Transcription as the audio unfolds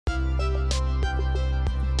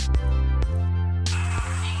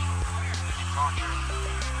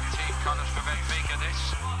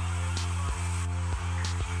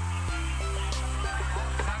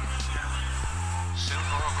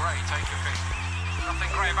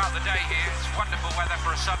nothing great about the day here. It's wonderful weather for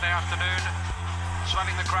a Sunday afternoon,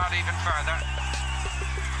 swelling the crowd even further.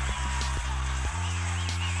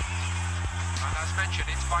 And as mentioned,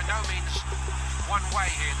 it's by no means one way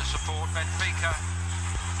here, the support. Benfica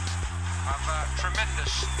have a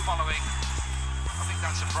tremendous following. I think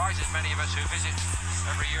that surprises many of us who visit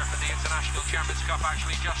every year for the International Champions Cup,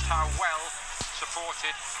 actually just how well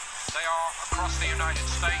supported they are across the United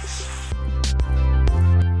States.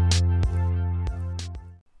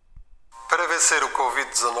 Para vencer o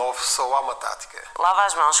Covid-19 só há uma tática. Lava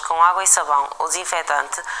as mãos com água e sabão ou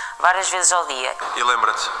desinfetante várias vezes ao dia. E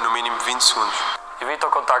lembra-te, no mínimo 20 segundos. Evita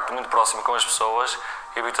o contacto muito próximo com as pessoas,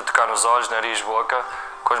 evita tocar nos olhos, nariz, boca,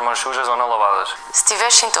 com as mãos sujas ou não lavadas. Se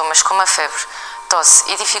tiveres sintomas como a febre, tosse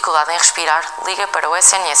e dificuldade em respirar, liga para o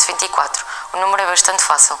SNS 24. O número é bastante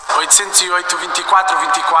fácil. 808 24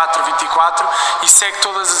 24 24 e segue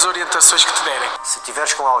todas as orientações que te derem. Se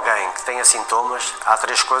tiveres com alguém que tenha sintomas, há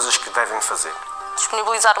 3 coisas que devem fazer.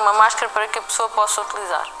 Disponibilizar uma máscara para que a pessoa possa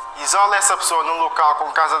utilizar. Isole essa pessoa num local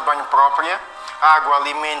com casa de banho própria, água,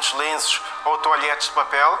 alimentos, lenços ou toalhetes de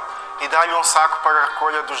papel e dá-lhe um saco para a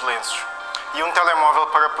recolha dos lenços e um telemóvel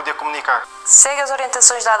para poder comunicar. Segue as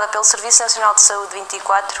orientações dadas pelo Serviço Nacional de Saúde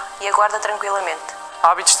 24 e aguarda tranquilamente.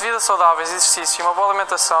 Hábitos de vida saudáveis, exercício e uma boa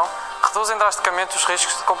alimentação reduzem drasticamente os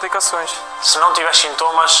riscos de complicações. Se não tiveres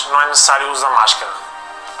sintomas, não é necessário usar máscara.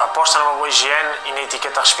 Aposta numa boa higiene e na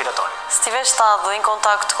etiqueta respiratória. Se tiver estado em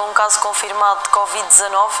contacto com um caso confirmado de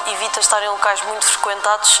Covid-19, evita estar em locais muito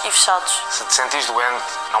frequentados e fechados. Se te sentires doente,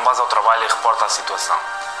 não vás ao trabalho e reporta a situação.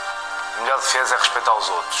 A melhor defesa é respeitar os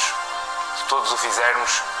outros. Se todos o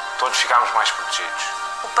fizermos, todos ficamos mais protegidos.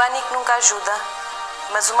 O pânico nunca ajuda,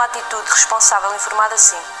 mas uma atitude responsável e informada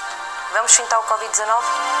sim. Vamos fintar o Covid-19?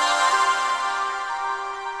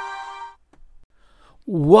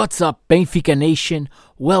 What's up, Benfica Nation?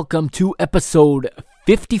 Welcome to episode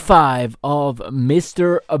 55 of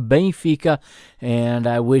Mr. Benfica, and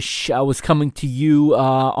I wish I was coming to you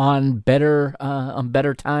on better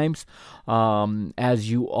times.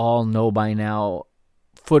 As you all know by now,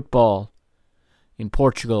 football in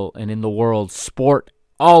Portugal and in the world, sport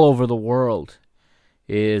all over the world,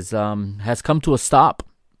 has come to a stop.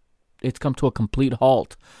 It's come to a complete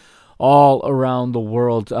halt all around the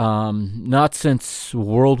world. Not since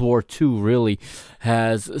World War II, really,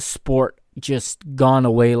 has sport just gone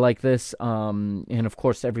away like this. And of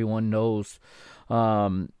course, everyone knows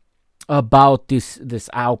about this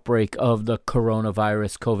outbreak of the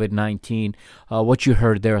coronavirus, COVID-19. What you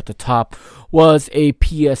heard there at the top was a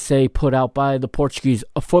PSA put out by the Portuguese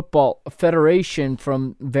Football Federation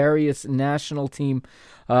from various national team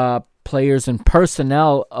players and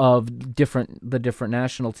personnel of the different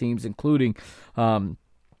national teams, including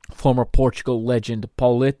former Portugal legend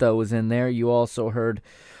Pauleta was in there. You also heard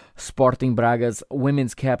Sporting Braga's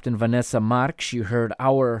women's captain Vanessa Marques. You heard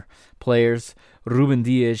our players Ruben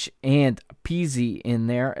Dias and Pizzi in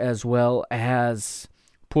there, as well as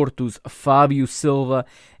Porto's Fábio Silva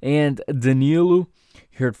and Danilo.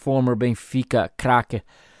 You heard former Benfica craque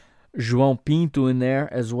João Pinto in there,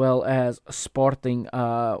 as well as Sporting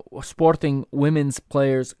women's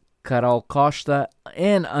players Carol Costa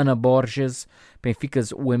and Ana Borges.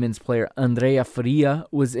 Benfica's women's player Andrea Faria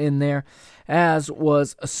was in there, as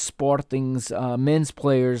was Sporting's men's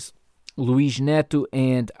players Luís Neto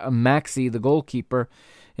and Maxi, the goalkeeper,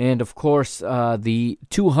 and of course the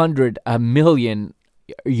 200 million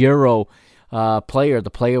euro player, the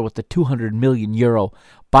player with the 200 million euro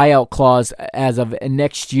buyout clause as of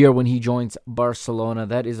next year when he joins Barcelona.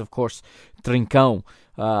 That is, of course, Trincão,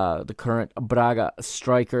 the current Braga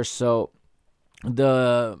striker. So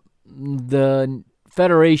the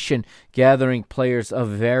federation gathering players of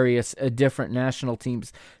various different national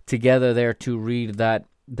teams together there to read that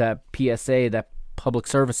PSA, that public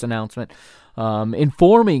service announcement,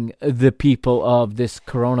 informing the people of this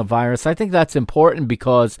coronavirus. I think that's important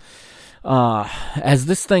because as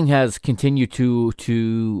this thing has continued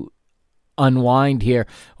to unwind here,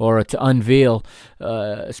 or to unveil,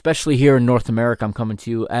 especially here in North America. I'm coming to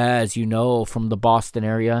you, as you know, from the Boston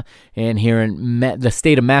area, and here in the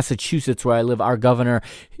state of Massachusetts, where I live. Our governor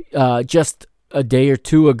just a day or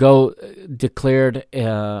two ago declared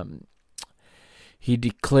a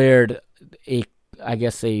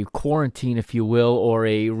quarantine, if you will, or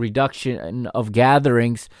a reduction of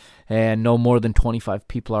gatherings, and no more than 25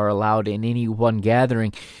 people are allowed in any one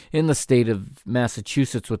gathering in the state of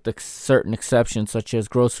Massachusetts, with certain exceptions such as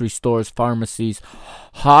grocery stores, pharmacies,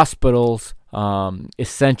 hospitals,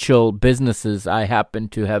 essential businesses. I happen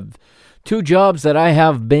to have 2 jobs that I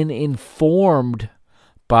have been informed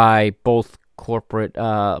by both corporate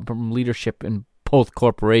from leadership in both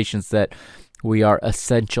corporations that We are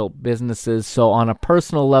essential businesses. So on a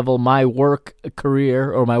personal level, my work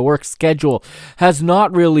career or my work schedule has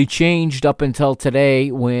not really changed up until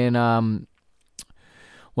today when,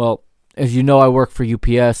 as you know, I work for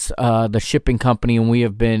UPS, the shipping company, and we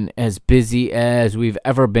have been as busy as we've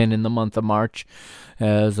ever been in the month of March,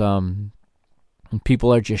 as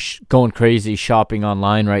people are just going crazy shopping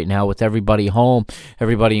online right now with everybody home,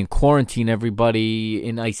 everybody in quarantine, everybody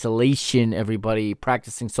in isolation, everybody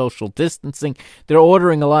practicing social distancing. They're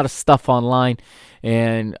ordering a lot of stuff online,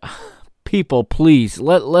 and people, please,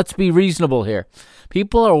 let's be reasonable here.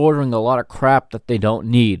 People are ordering a lot of crap that they don't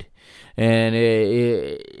need, and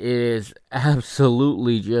it is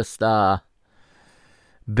absolutely just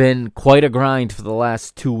been quite a grind for the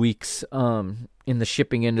last 2 weeks in the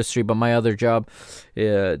shipping industry. But my other job,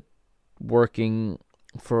 working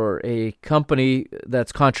for a company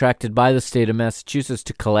that's contracted by the state of Massachusetts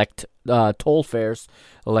to collect toll fares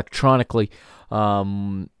electronically,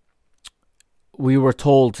 we were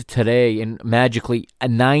told today, and magically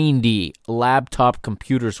 90 laptop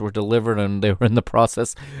computers were delivered, and they were in the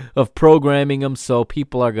process of programming them, so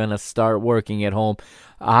people are going to start working at home.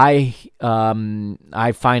 I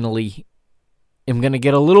finally am going to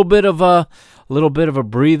get a little bit of a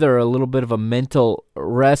breather, a little bit of a mental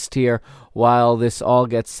rest here while this all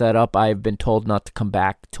gets set up. I've been told not to come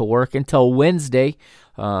back to work until Wednesday.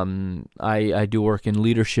 I do work in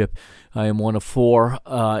leadership. I am one of 4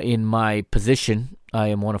 in my position. I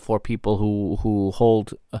am one of 4 people who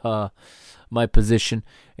hold my position,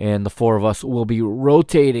 and the 4 of us will be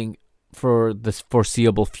rotating for the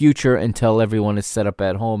foreseeable future until everyone is set up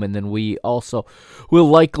at home, and then we also will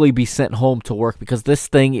likely be sent home to work because this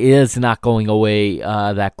thing is not going away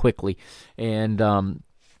that quickly, and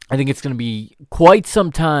I think it's going to be quite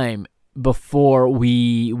some time before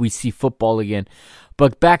we see football again.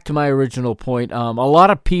 But back to my original point, a lot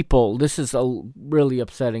of people, this is really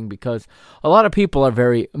upsetting because a lot of people are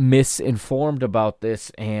very misinformed about this,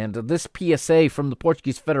 and this PSA from the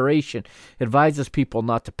Portuguese Federation advises people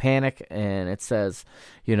not to panic, and it says,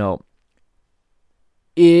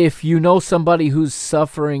 if you know somebody who's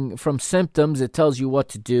suffering from symptoms, it tells you what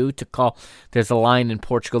to do, to call. There's a line in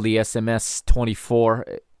Portugal, the SMS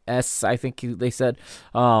 24S, I think they said,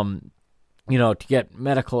 to get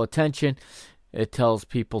medical attention. It tells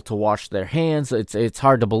people to wash their hands. It's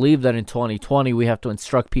hard to believe that in 2020 we have to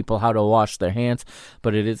instruct people how to wash their hands,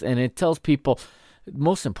 but it is. And it tells people,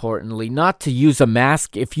 most importantly, not to use a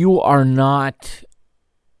mask if you are not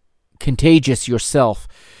contagious yourself.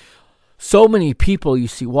 So many people you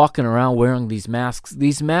see walking around wearing these masks.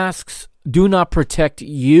 These masks do not protect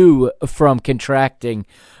you from contracting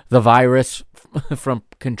the virus, from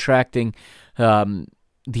contracting the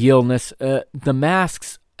illness. The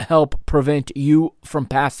masks help prevent you from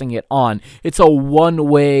passing it on. It's a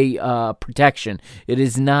one-way protection. It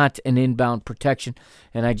is not an inbound protection.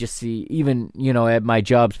 And I just see, even, at my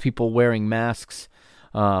jobs, people wearing masks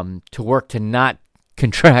to work to not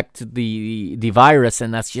contract the virus,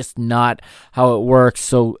 and that's just not how it works.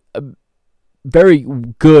 So very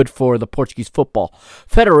good for the Portuguese Football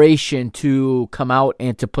Federation to come out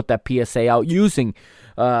and to put that PSA out using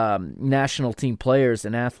national team players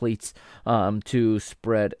and athletes to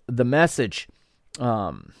spread the message.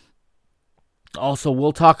 Also,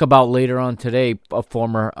 we'll talk about later on today a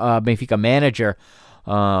former Benfica manager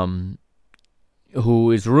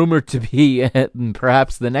who is rumored to be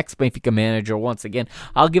perhaps the next Benfica manager once again.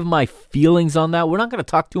 I'll give my feelings on that. We're not going to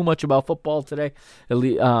talk too much about football today.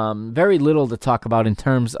 Very little to talk about in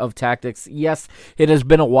terms of tactics. Yes, it has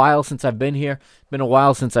been a while since I've been here. Been a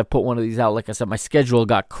while since I put one of these out. Like I said, my schedule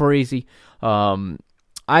got crazy.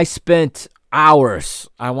 I spent hours.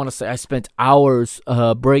 I spent hours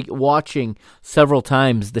watching several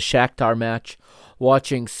times the Shakhtar match,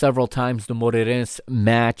 watching several times the Moreirense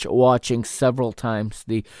match, watching several times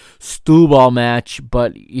the Setúbal match,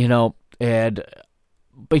 but, and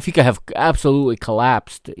Benfica have absolutely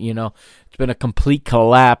collapsed, It's been a complete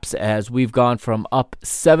collapse as we've gone from up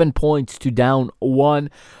 7 points to down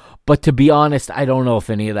 1. But to be honest, I don't know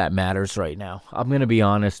if any of that matters right now. I'm going to be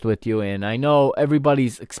honest with you, and I know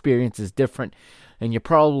everybody's experience is different, and you're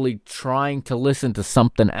probably trying to listen to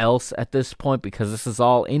something else at this point because this is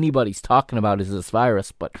all anybody's talking about is this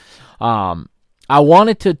virus. But I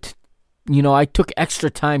wanted to I took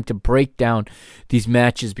extra time to break down these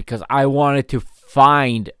matches because I wanted to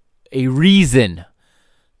find a reason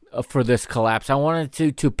for this collapse. I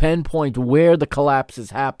wanted to pinpoint where the collapse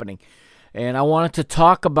is happening. And I wanted to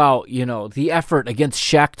talk about, the effort against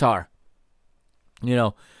Shakhtar.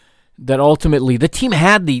 That ultimately the team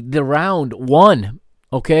had the round won.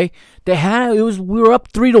 Okay, we were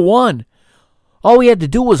up 3-1. All we had to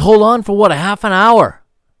do was hold on for, a half an hour.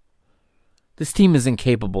 This team is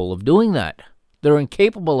incapable of doing that. They're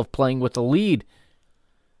incapable of playing with a lead.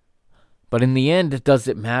 But in the end, does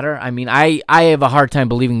it matter? I mean, I have a hard time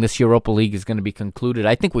believing this Europa League is going to be concluded.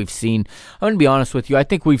 I think I'm going to be honest with you, I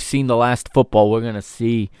think we've seen the last football we're going to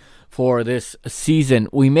see for this season.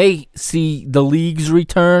 We may see the leagues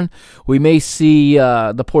return. We may see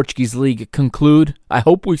the Portuguese league conclude. I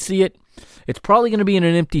hope we see it. It's probably going to be in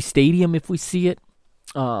an empty stadium if we see it.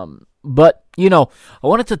 But, I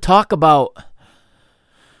wanted to talk about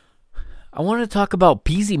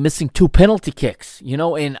Pizzi missing 2 penalty kicks,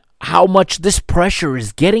 and how much this pressure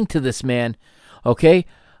is getting to this man, okay?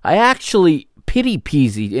 I actually pity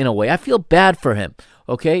Pizzi in a way. I feel bad for him,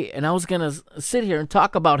 okay? And I was going to sit here and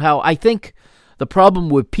talk about how I think the problem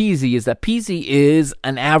with Pizzi is that Pizzi is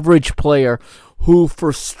an average player who,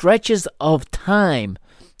 for stretches of time,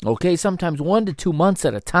 okay, sometimes 1 to 2 months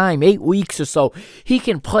at a time, 8 weeks or so, he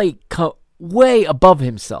can play way above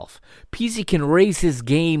himself. Pizzi can raise his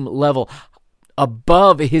game level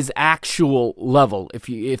above his actual level,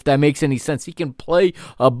 if that makes any sense. He can play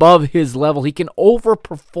above his level. He can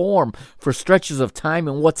overperform for stretches of time,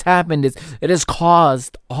 and what's happened is it has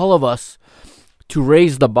caused all of us to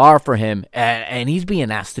raise the bar for him, and he's being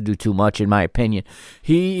asked to do too much, in my opinion.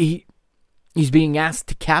 He's being asked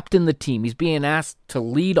to captain the team. He's being asked to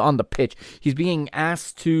lead on the pitch. He's being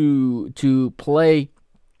asked to play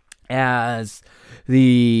as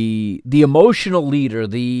the emotional leader,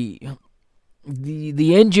 the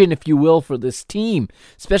engine, if you will, for this team,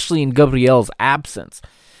 especially in Gabriel's absence.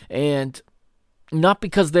 And not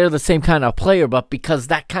because they're the same kind of player, but because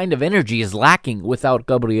that kind of energy is lacking without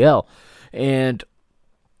Gabriel. And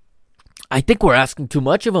I think we're asking too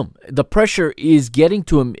much of him. The pressure is getting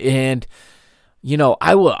to him, and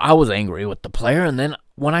I was angry with the player, and then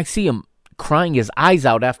when I see him crying his eyes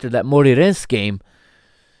out after that Moreirense game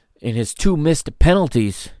in his 2 missed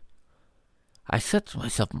penalties, I said to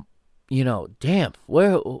myself, damn,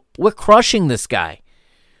 we're crushing this guy.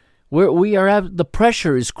 The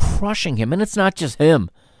pressure is crushing him, and it's not just him.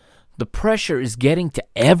 The pressure is getting to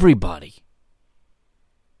everybody.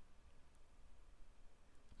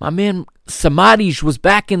 My man Samaris was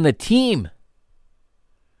back in the team.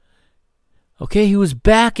 Okay, he was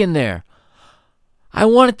back in there. I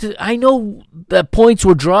know that points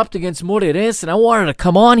were dropped against Moreirense, and I wanted to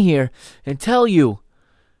come on here and tell you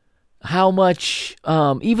how much,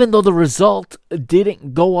 even though the result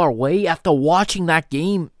didn't go our way, after watching that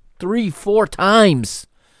game 3-4 times,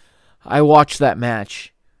 I watched that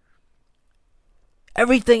match.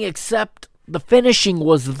 Everything except the finishing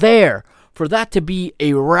was there for that to be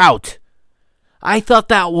a rout. I thought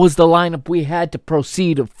that was the lineup we had to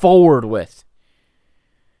proceed forward with.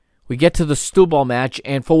 We get to the Setúbal match,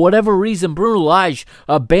 and for whatever reason, Bruno Lage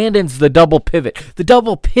abandons the double pivot. The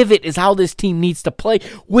double pivot is how this team needs to play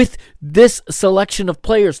with this selection of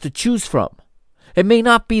players to choose from. It may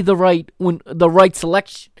not be the right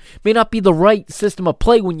selection, may not be the right system of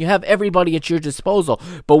play when you have everybody at your disposal,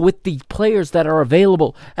 but with the players that are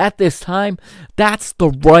available at this time, that's the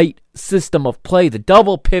right system of play. The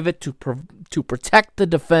double pivot to protect the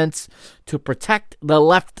defense, to protect the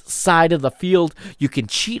left side of the field. You can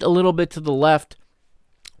cheat a little bit to the left.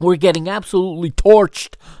 We're getting absolutely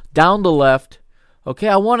torched down the left. Okay,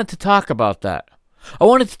 I wanted to talk about that. I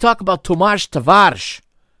wanted to talk about Tomas Tavares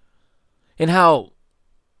and how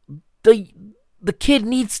the kid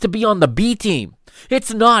needs to be on the B team.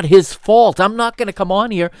 It's not his fault. I'm not going to come on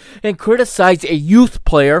here and criticize a youth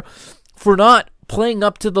player for not playing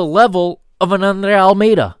up to the level of an Andre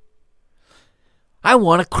Almeida. I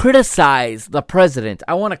want to criticize the president.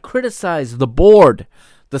 I want to criticize the board,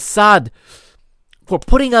 the SAD, for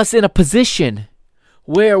putting us in a position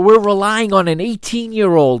where we're relying on an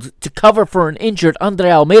 18-year-old to cover for an injured Andre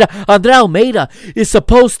Almeida. Andre Almeida is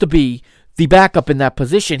supposed to be the backup in that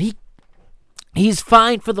position. He's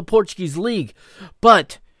fine for the Portuguese league,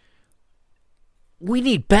 but we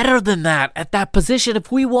need better than that at that position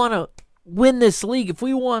if we want to win this league, if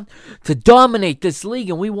we want to dominate this league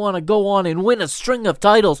and we want to go on and win a string of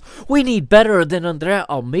titles. We need better than Andre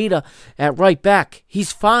Almeida at right back.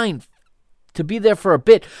 He's fine to be there for a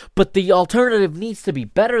bit, but the alternative needs to be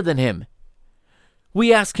better than him.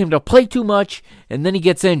 We ask him to play too much, and then he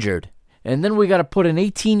gets injured. And then we got to put an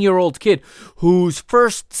 18-year-old kid whose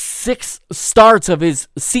first 6 starts of his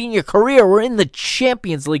senior career were in the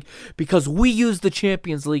Champions League because we use the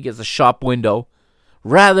Champions League as a shop window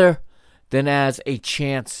rather than as a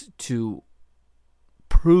chance to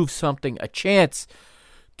prove something, a chance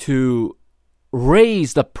to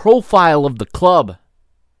raise the profile of the club.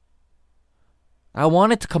 I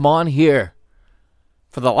wanted to come on here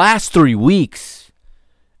for the last 3 weeks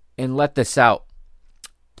and let this out.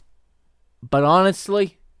 But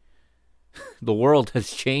honestly, the world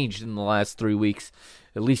has changed in the last 3 weeks,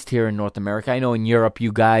 at least here in North America. I know in Europe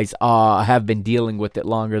you guys have been dealing with it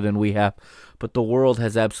longer than we have, but the world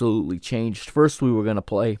has absolutely changed. First, we were going to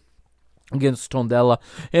play against Tondela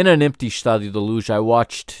in an empty Stadio de Luz. I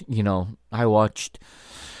watched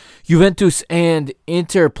Juventus and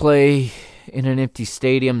Inter play in an empty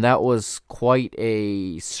stadium. That was quite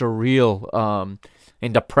a surreal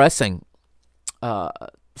and depressing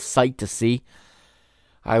sight to see.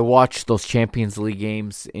 I watched those Champions League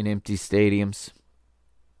games in empty stadiums.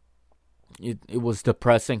 It was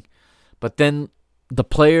depressing. But then the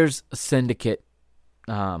Players Syndicate,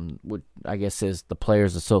 which I guess is the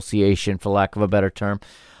Players Association, for lack of a better term,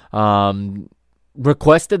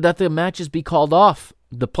 requested that the matches be called off.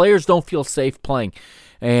 The players don't feel safe playing.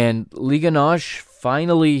 And Liga NOS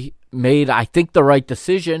finally made, I think, the right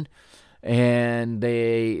decision, and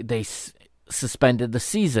they suspended the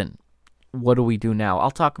season. What do we do now?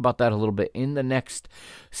 I'll talk about that a little bit in the next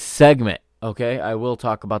segment. Okay, I will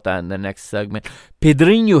talk about that in the next segment.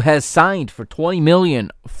 Pedrinho has signed for $20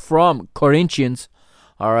 million from Corinthians.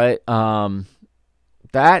 All right,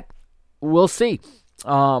 that we'll see.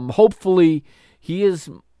 Hopefully, he is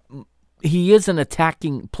an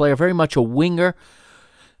attacking player, very much a winger.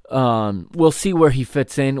 We'll see where he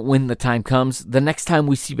fits in when the time comes. The next time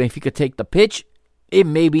we see Benfica take the pitch, it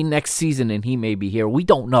may be next season, and he may be here. We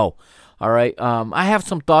don't know. All right. I have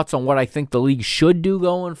some thoughts on what I think the league should do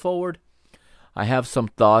going forward. I have some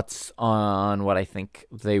thoughts on what I think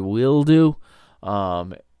they will do.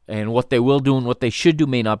 And what they will do and what they should do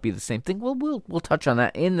may not be the same thing. We'll touch on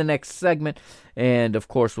that in the next segment. And, of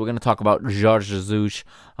course, we're going to talk about Jorge Jesus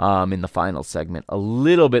in the final segment a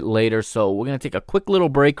little bit later. So we're going to take a quick little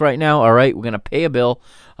break right now. All right, we're going to pay a bill.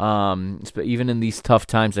 Even in these tough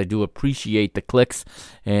times, I do appreciate the clicks.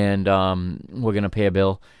 And we're going to pay a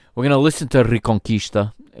bill. We're going to listen to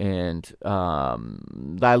Reconquista. And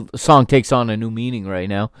that song takes on a new meaning right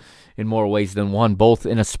now, in more ways than one, both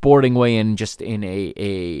in a sporting way and just in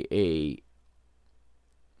a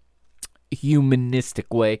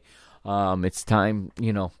humanistic way. It's time,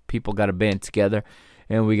 people got to band together,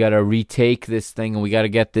 and we got to retake this thing, and we got to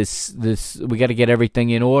get we got to get everything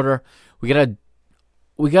in order. We got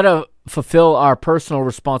to fulfill our personal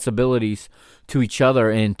responsibilities to each other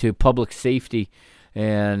and to public safety.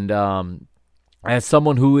 And as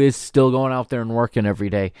someone who is still going out there and working every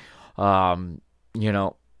day,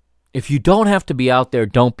 if you don't have to be out there,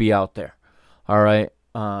 don't be out there. All right.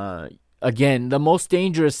 Again, the most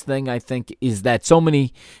dangerous thing, I think, is that so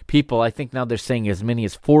many people, I think now they're saying as many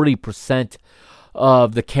as 40%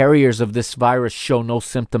 of the carriers of this virus show no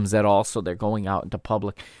symptoms at all. So they're going out into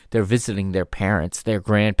public. They're visiting their parents, their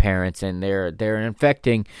grandparents, and they're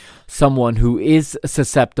infecting someone who is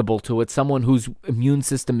susceptible to it, someone whose immune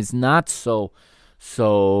system is not so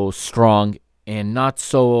strong and not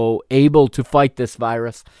so able to fight this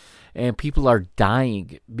virus. And people are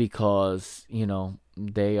dying because,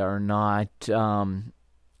 they are not,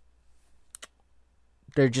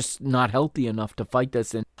 they're just not healthy enough to fight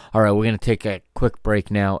this. And all right, we're going to take a quick break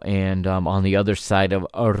now. And on the other side of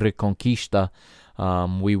Reconquista,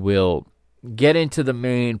 we will get into the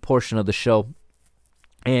main portion of the show.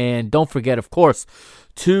 And don't forget, of course,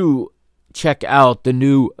 to check out the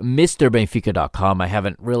new MrBenfica.com. I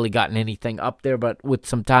haven't really gotten anything up there, but with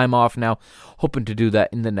some time off now, hoping to do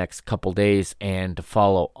that in the next couple days, and to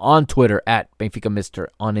follow on Twitter at Benfica Mister,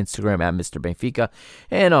 on Instagram at Mr. Benfica,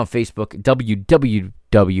 and on Facebook,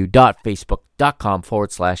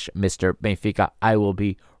 www.facebook.com/Mr. Benfica. I will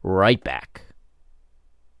be right back.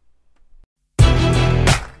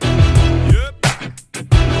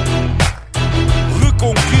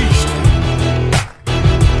 Reconquista.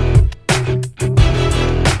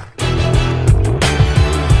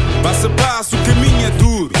 Passo a passo, o caminho é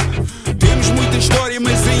duro. Temos muita história,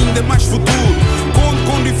 mas ainda mais futuro. Conto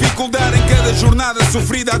com dificuldade em cada jornada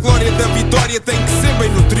sofrida. A glória da vitória tem que ser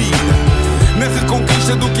bem nutrida. Na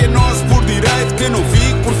reconquista do que é nosso por direito, que eu não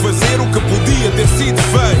fico por fazer o que podia ter sido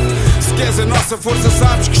feito. Se queres a nossa força,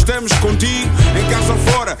 sabes que estamos contigo. Em casa ou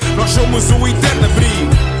fora, nós somos o eterno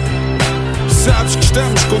abrigo. Sabes que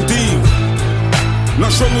estamos contigo.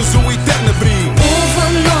 Nós somos o eterno abrigo. Ouve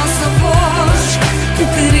a nossa voz, o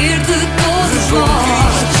querer de todos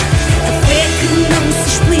nós. A fé que não se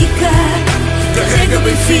explica. Carrega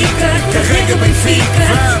Benfica, carrega Benfica.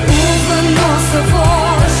 Ouve a nossa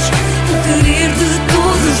voz, o querer de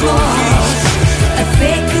todos nós. A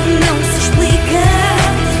fé que não se explica.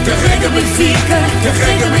 Carrega Benfica,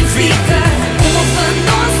 carrega Benfica. Ouve a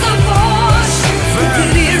nossa voz, o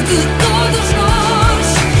querer de todos nós.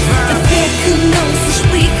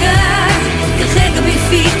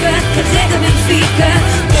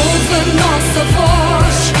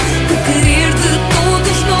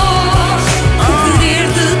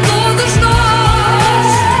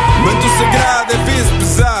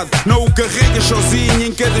 carinho,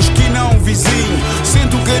 em cada esquina há um vizinho.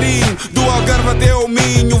 Sente o carinho do Algarve até ao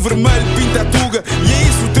Minho. O vermelho pinta a tuga e é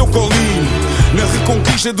isso o teu colinho. Na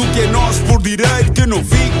reconquista do que é nosso por direito, que não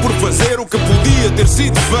fique por fazer o que podia ter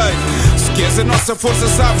sido feito. Se queres a nossa força,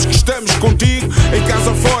 sabes que estamos contigo. Em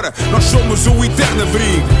casa ou fora, nós somos o eterno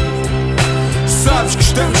abrigo. Sabes que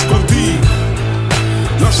estamos contigo.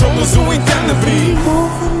 Nós somos o eterno abrigo.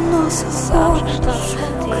 Ouve a nossa voz,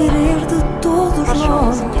 o querer de todos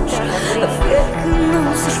nós, a fé que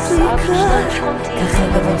não se explica.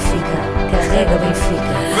 Carrega Benfica, carrega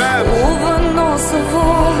Benfica. Ouve a nossa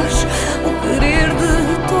voz, o querer de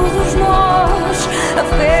todos nós, a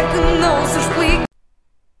fé que não se explica.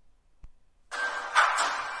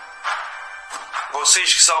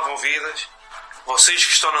 Vocês que salvam vidas, vocês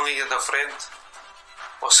que estão na linha da frente,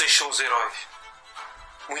 vocês são os heróis.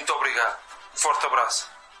 Muito obrigado. Forte abraço.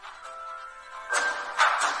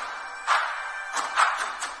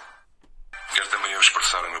 Quero também eu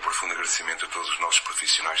expressar o meu profundo agradecimento a todos os nossos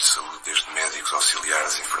profissionais de saúde, desde médicos,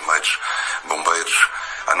 auxiliares, enfermeiros, bombeiros,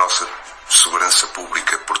 à nossa segurança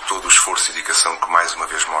pública, por todo o esforço e dedicação que mais uma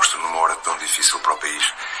vez mostram numa hora tão difícil para o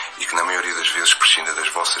país e que na maioria das vezes prescinda das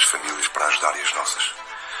vossas famílias para ajudarem as nossas.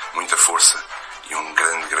 Muita força e um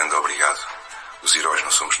grande, grande obrigado. Os heróis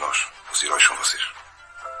não somos nós, os heróis são vocês.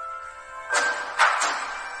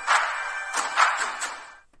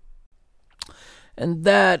 And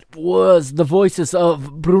that was the voices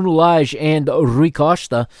of Bruno Lage and Rui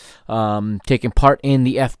Costa taking part in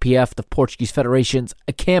the FPF, the Portuguese Federation's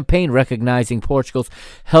campaign recognizing Portugal's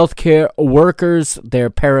healthcare workers,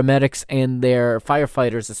 their paramedics, and their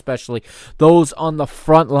firefighters, especially those on the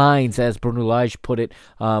front lines, as Bruno Lage put it,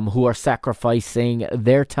 who are sacrificing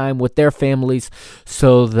their time with their families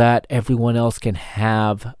so that everyone else can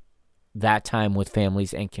have that time with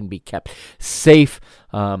families and can be kept safe.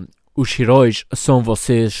 Os heróis são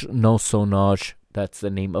vocês, não são nós. That's the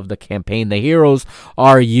name of the campaign. The heroes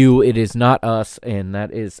are you. It is not us. And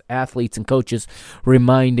that is athletes and coaches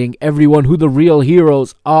reminding everyone who the real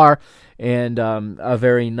heroes are. And a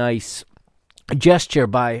very nice gesture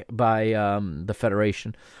by the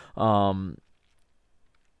Federation. And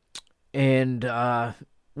we're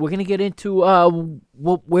going to get into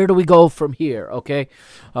where do we go from here, okay?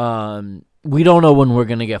 We don't know when we're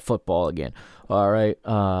going to get football again. All right.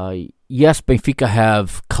 Yes, Benfica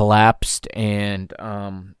have collapsed, and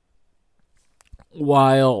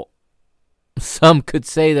while some could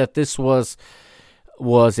say that this was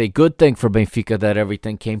a good thing for Benfica, that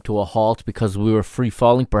everything came to a halt because we were free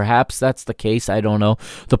falling, perhaps that's the case. I don't know.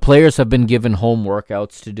 The players have been given home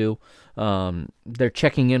workouts to do. They're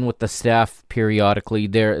checking in with the staff periodically.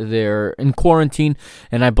 They're in quarantine,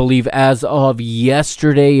 and I believe as of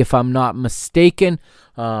yesterday, if I'm not mistaken,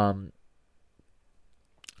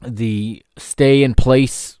 the stay in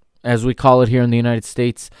place, as we call it here in the United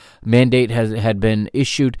States, mandate had been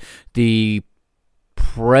issued. The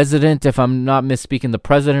president, if I'm not misspeaking, the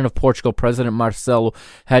president of Portugal, President Marcelo,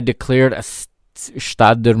 had declared a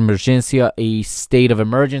estado de emergência, a state of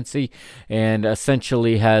emergency, and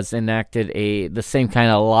essentially has enacted the same kind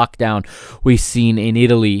of lockdown we've seen in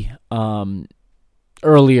Italy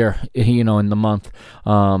earlier, in the month.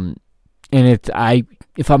 And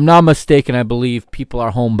if I'm not mistaken, I believe people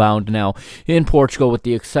are homebound now in Portugal, with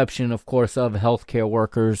the exception, of course, of healthcare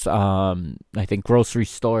workers. I think grocery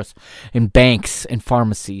stores and banks and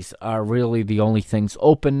pharmacies are really the only things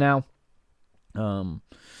open now.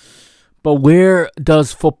 But where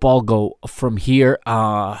does football go from here?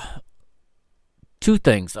 Two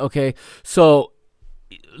things, okay? So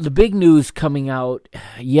the big news coming out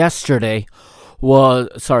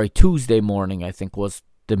Tuesday morning, I think, was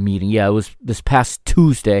the meeting. Yeah, it was this past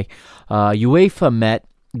Tuesday. UEFA met.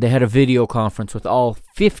 They had a video conference with all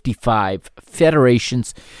 55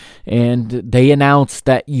 federations, and they announced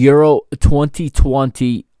that Euro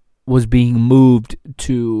 2020 was being moved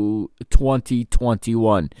to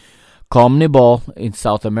 2021. CONMEBOL in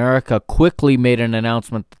South America quickly made an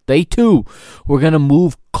announcement that they too were going to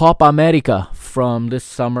move Copa America from this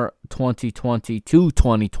summer 2020 to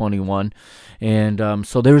 2021. And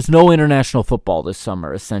so there's no international football this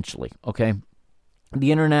summer, essentially, okay?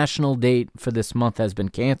 The international date for this month has been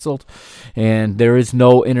canceled, and there is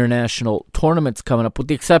no international tournaments coming up, with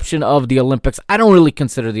the exception of the Olympics. I don't really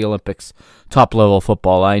consider the Olympics top-level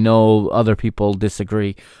football. I know other people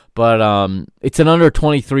disagree, but it's an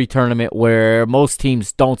under-23 tournament where most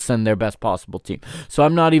teams don't send their best possible team. So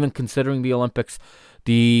I'm not even considering the Olympics.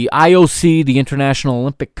 The IOC, the International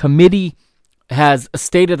Olympic Committee, has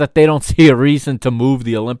stated that they don't see a reason to move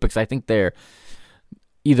the Olympics. I think they're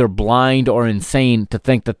either blind or insane to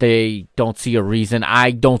think that they don't see a reason.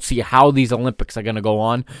 I don't see how these Olympics are going to go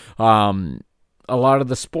on. a lot of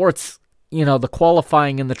the sports, the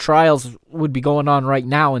qualifying and the trials would be going on right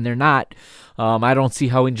now, and they're not. I don't see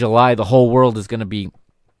how in July the whole world is going to be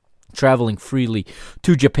traveling freely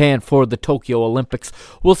to Japan for the Tokyo Olympics.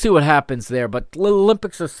 We'll see what happens there. But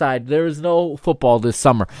Olympics aside, there is no football this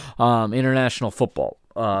summer, international football.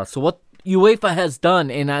 So what UEFA has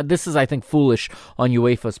done, and this is, I think, foolish on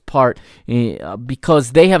UEFA's part,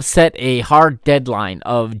 because they have set a hard deadline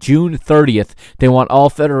of June 30th. They want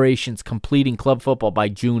all federations completing club football by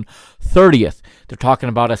June 30th. They're talking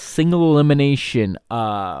about a single elimination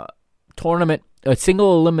tournament, a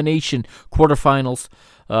single elimination quarterfinals,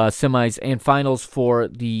 semis, and finals for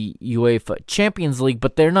the UEFA Champions League,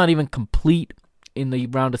 but they're not even complete in the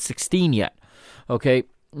round of 16 yet. Okay,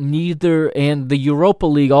 and the Europa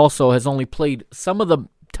League also has only played. Some of the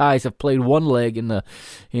ties have played one leg in the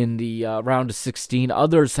round of 16.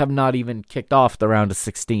 Others have not even kicked off the round of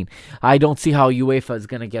 16. I don't see how UEFA is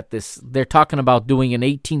going to get this. They're talking about doing an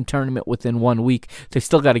 8-team tournament within 1 week. They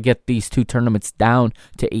still got to get these two tournaments down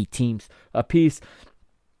to 8 teams apiece.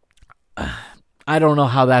 I don't know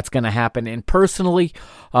how that's going to happen. And personally,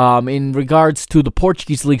 in regards to the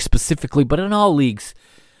Portuguese league specifically, but in all leagues,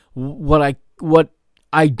 what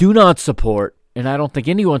I do not support, and I don't think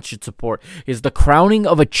anyone should support, is the crowning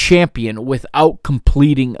of a champion without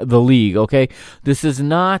completing the league, okay? This is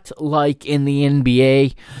not like in the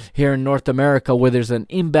NBA here in North America where there's an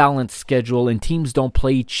imbalanced schedule and teams don't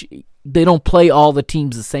play they don't play all the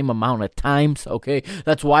teams the same amount of times, okay?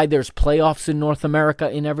 That's why there's playoffs in North America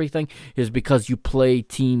and everything, is because you play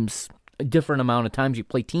teams a different amount of times. You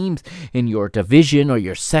play teams in your division or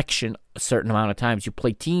your section a certain amount of times. You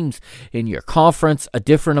play teams in your conference a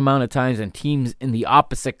different amount of times, and teams in the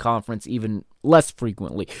opposite conference even less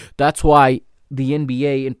frequently. That's why the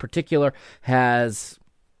NBA in particular has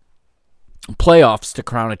playoffs to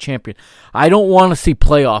crown a champion. I don't want to see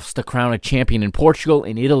playoffs to crown a champion in Portugal,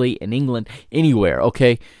 in Italy, in England, anywhere,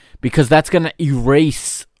 okay? Because that's going to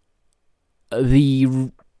erase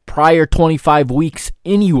the prior 25 weeks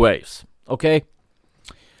anyways, okay?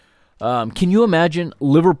 Can you imagine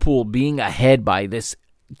Liverpool being ahead by this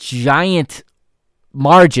giant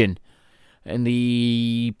margin, and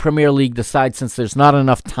the Premier League decides, since there's not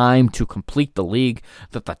enough time to complete the league,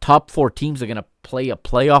 that the top 4 teams are going to play a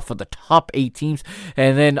playoff for the top 8 teams,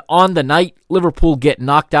 and then on the night, Liverpool get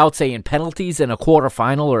knocked out, say, in penalties in a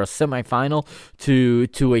quarterfinal or a semifinal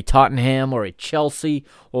to a Tottenham or a Chelsea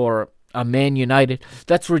or a Man United?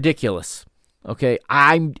 That's ridiculous, okay?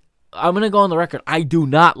 I'm going to go on the record. I do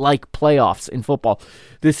not like playoffs in football.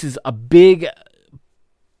 This is a big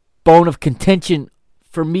bone of contention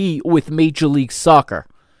for me with Major League Soccer.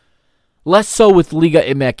 Less so with Liga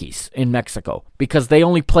MX in Mexico, because they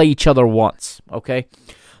only play each other once, okay?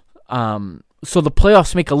 So the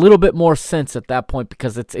playoffs make a little bit more sense at that point,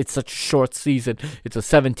 because it's such a short season. It's a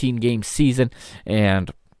 17-game season,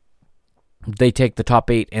 and they take the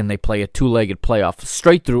top 8 and they play a 2-legged playoff.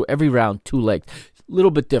 Straight through, every round, 2 legs. A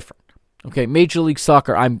little bit different. Okay, Major League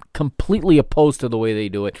Soccer, I'm completely opposed to the way they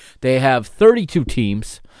do it. They have 32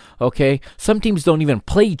 teams, okay? Some teams don't even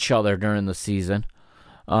play each other during the season.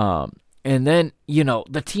 And then,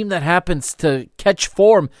 the team that happens to catch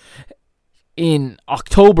form in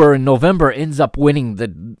October and November ends up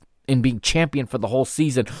winning and being champion for the whole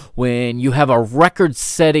season, when you have a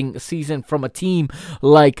record-setting season from a team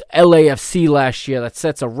like LAFC last year that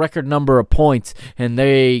sets a record number of points, and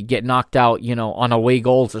they get knocked out, on away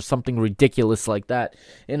goals or something ridiculous like that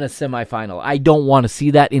in a semifinal. I don't want to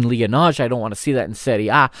see that in Liga NOS. I don't want to see that in Serie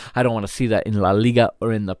A. I don't want to see that in La Liga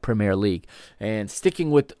or in the Premier League. And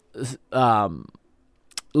sticking with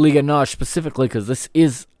Liga NOS specifically, because this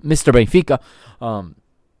is Mr. Benfica,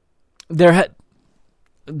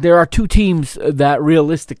 there are 2 teams that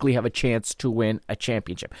realistically have a chance to win a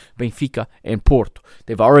championship: Benfica and Porto.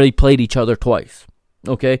 They've already played each other twice,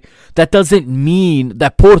 okay? That doesn't mean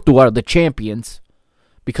that Porto are the champions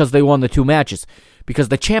because they won the 2 matches, because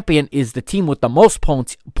the champion is the team with the most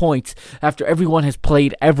points after everyone has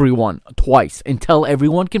played everyone twice. Until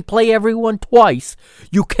everyone can play everyone twice,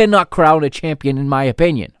 you cannot crown a champion, in my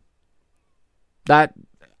opinion.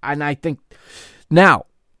 And I think, now,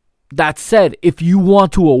 that said, if you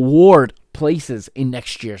want to award places in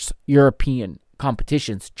next year's European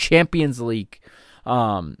competitions, Champions League,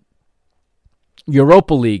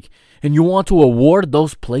 Europa League, and you want to award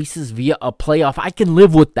those places via a playoff, I can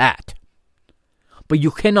live with that. But you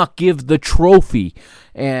cannot give the trophy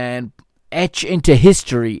and etch into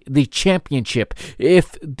history the championship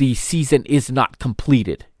if the season is not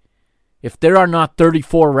completed. If there are not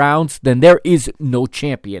 34 rounds, then there is no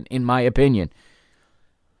champion, in my opinion.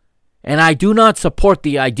 And I do not support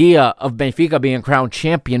the idea of Benfica being crowned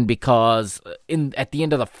champion because at the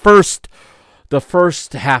end of the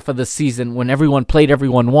first half of the season, when everyone played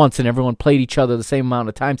everyone once and everyone played each other the same amount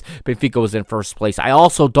of times, Benfica was in first place. I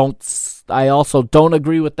also don't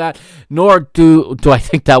agree with that, nor do I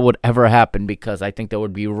think that would ever happen, because I think there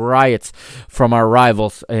would be riots from our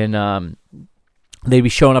rivals, and they'd be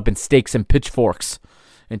showing up in stakes and pitchforks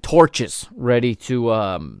and torches ready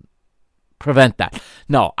to prevent that.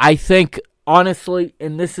 No, I think, honestly,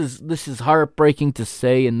 and this is heartbreaking to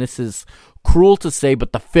say, and this is cruel to say,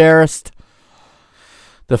 but the fairest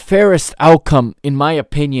outcome, in my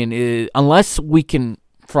opinion, is, unless we can,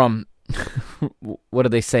 from what are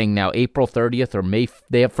they saying now, April 30th or May,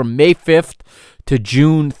 they have from May 5th to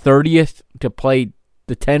June 30th to play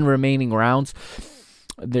the 10 remaining rounds.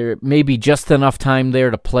 There may be just enough time there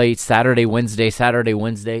to play Saturday, Wednesday,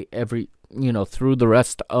 every, through the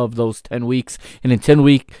rest of those 10 weeks. And in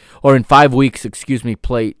 5 weeks,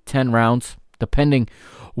 play 10 rounds, depending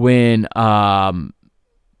when,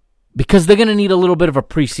 because they're going to need a little bit of a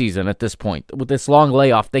preseason at this point. With this long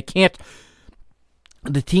layoff, the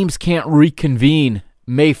teams can't reconvene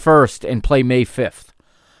May 1st and play May 5th.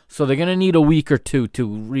 So they're going to need a week or two to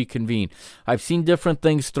reconvene. I've seen different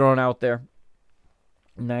things thrown out there,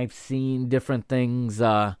 and I've seen different things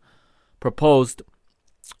proposed.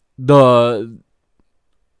 The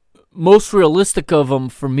most realistic of them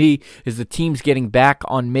for me is the teams getting back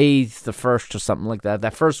on May the 1st or something like that,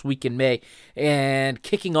 that first week in May, and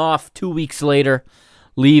kicking off 2 weeks later,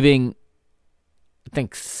 leaving, I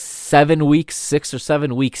think, 6 or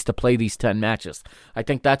 7 weeks to play these 10 matches. I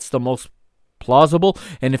think that's the most plausible,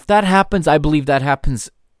 and if that happens, I believe that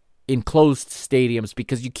happens in closed stadiums,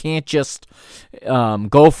 because you can't just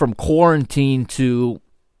go from quarantine to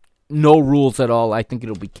no rules at all. I think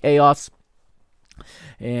it'll be chaos,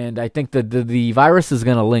 and I think that the virus is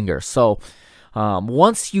going to linger. So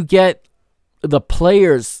once you get the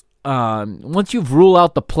players, once you've ruled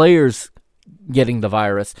out the players getting the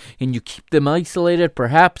virus and you keep them isolated,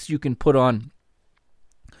 perhaps you can put on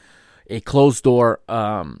a closed door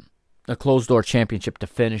championship to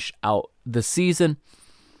finish out the season.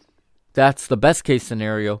 That's the best case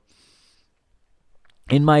scenario.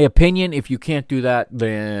 In my opinion, if you can't do that,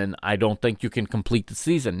 then I don't think you can complete the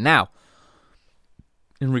season. Now,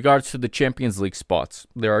 in regards to the Champions League spots,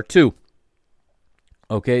 there are two.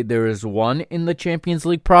 Okay, there is one in the Champions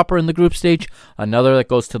League proper in the group stage, another that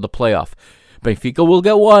goes to the playoff. Benfica will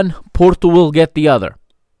get one, Porto will get the other.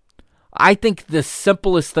 I think the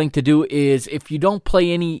simplest thing to do is, if you don't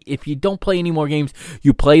play any more games,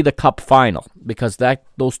 you play the cup final, because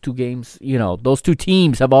those two games, those two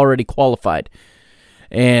teams have already qualified.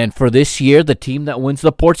 And for this year, the team that wins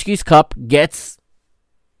the Portuguese Cup gets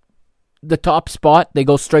the top spot. They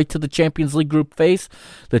go straight to the Champions League group phase.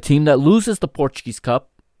 The team that loses the Portuguese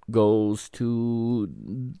Cup goes to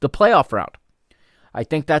the playoff round. I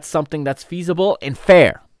think that's something that's feasible and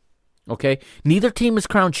fair. Okay? Neither team is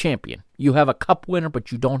crowned champion. You have a cup winner,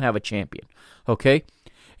 but you don't have a champion. Okay?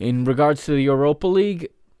 In regards to the Europa League,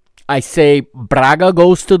 I say Braga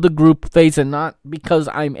goes to the group phase, and not because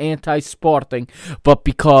I'm anti-Sporting, but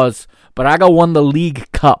because Braga won the League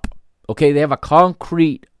Cup. Okay? They have a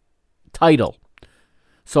concrete title.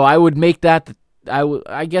 So I would make that,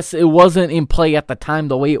 I guess it wasn't in play at the time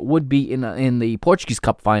the way it would be in the Portuguese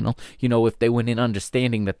Cup final, if they went in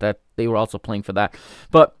understanding that they were also playing for that.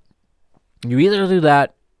 But you either do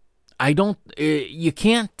that, you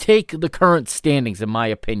can't take the current standings, in my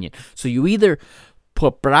opinion. So you either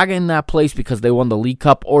put Braga in that place because they won the League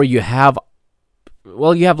Cup, or you have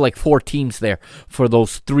like 4 teams there for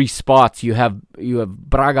those 3 spots. You have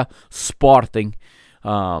Braga, Sporting,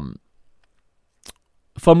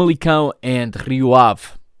 Famalicão, and Rio Ave,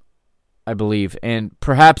 I believe, and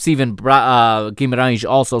perhaps even Guimarães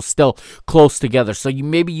also still close together. So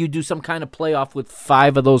maybe you do some kind of playoff with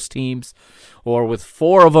 5 of those teams, or with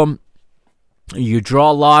 4 of them. You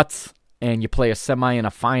draw lots and you play a semi and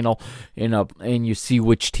a final, and you see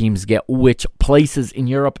which teams get which places in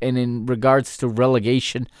Europe. And in regards to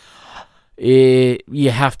relegation, you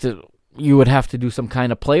would have to do some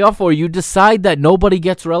kind of playoff, or you decide that nobody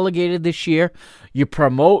gets relegated this year. You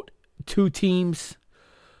promote 2 teams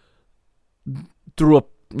through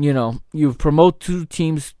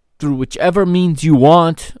through whichever means you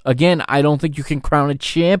want. Again, I don't think you can crown a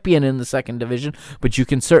champion in the second division, but you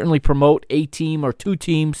can certainly promote a team or 2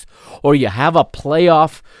 teams, or you have a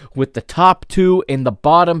playoff with the top 2 and the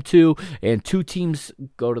bottom 2, and 2 teams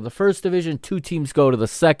go to the first division, 2 teams go to the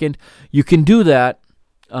second. You can do that,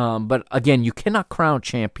 but again, you cannot crown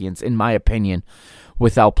champions, in my opinion,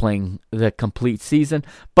 without playing the complete season.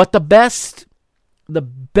 But the best the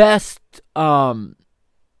best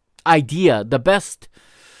idea, the best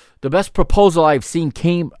proposal I've seen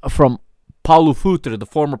came from Paulo Futre, the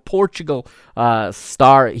former Portugal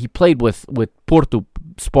star. He played with Porto,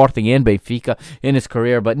 Sporting, and Benfica in his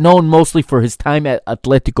career, but known mostly for his time at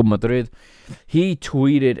Atletico Madrid. He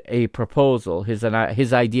tweeted a proposal, his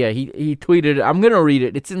idea. He tweeted it. I'm going to read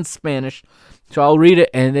it. It's in Spanish, so I'll read it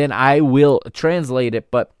and then I will translate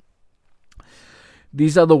it. But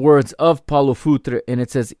these are the words of Paulo Futre, and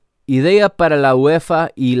it says, Idea para la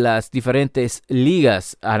UEFA y las diferentes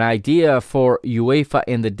ligas, an idea for UEFA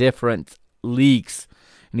and the different leagues.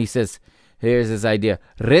 And he says, here's his idea,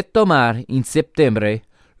 retomar en septiembre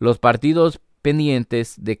los partidos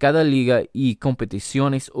pendientes de cada liga y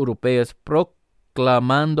competiciones europeas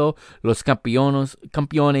proclamando los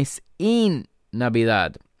campeones en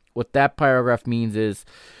Navidad. What that paragraph means is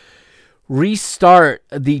restart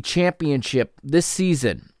the championship this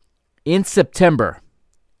season in September.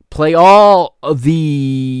 Play all of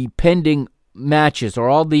the pending matches or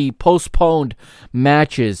all the postponed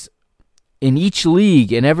matches in each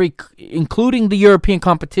league and including the European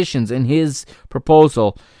competitions in his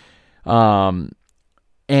proposal, and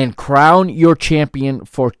crown your champion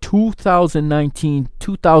for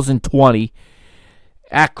 2019-2020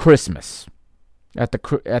 at Christmas, at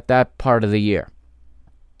that part of the year.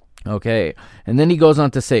 Okay, and then he goes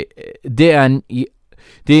on to say, de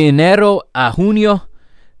enero a junio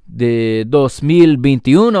de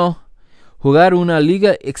 2021, jugar una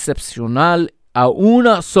liga excepcional a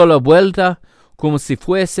una sola vuelta, como si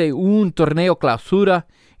fuese un torneo clausura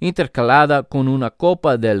intercalada con una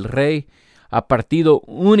Copa del Rey a partido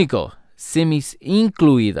único, semis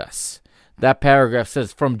incluidas. That paragraph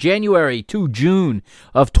says, from January to June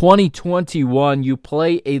of 2021, you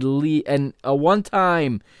play a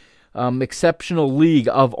one-time exceptional league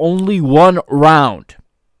of only one round,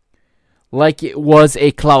 like it was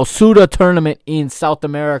a clausura tournament in South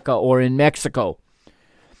America or in Mexico.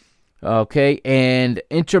 Okay, and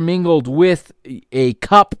intermingled with a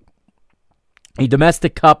cup, a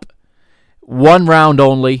domestic cup, one leg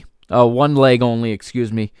only,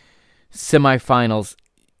 semifinals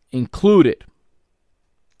included.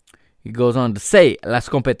 He goes on to say, las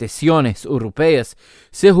competiciones europeas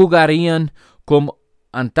se jugarían como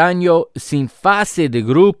antaño sin fase de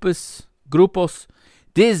grupos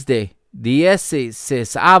desde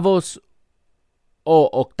 16avos o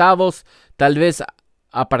octavos, tal vez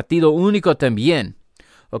a partido único también.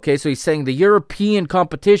 Okay, so he's saying the European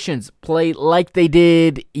competitions play like they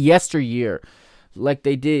did yesteryear, like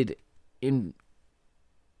they did in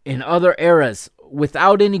other eras,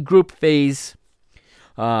 without any group phase,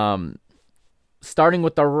 starting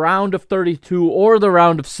with the round of 32 or the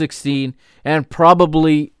round of 16, and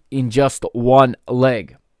probably in just one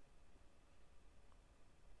leg.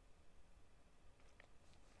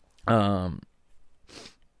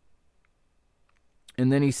 And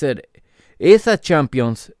then he said, esa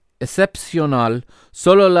Champions excepcional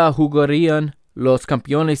solo la jugarían los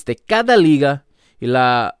campeones de cada liga y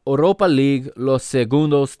la Europa League los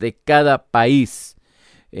segundos de cada país.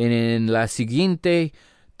 En la siguiente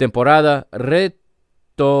temporada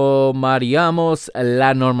retomaríamos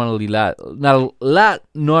la normalidad.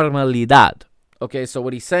 Okay, so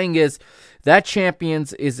what he's saying is that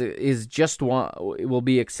Champions is just one. It will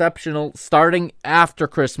be exceptional starting after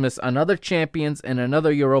Christmas. Another Champions and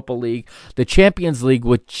another Europa League. The Champions League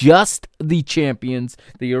with just the champions.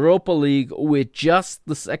 The Europa League with just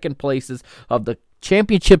the second places of the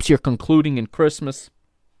championships you're concluding in Christmas.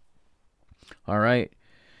 All right.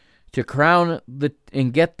 To crown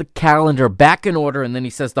and get the calendar back in order. And then he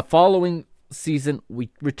says the following season we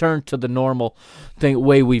return to the normal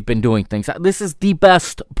way we've been doing things. This is the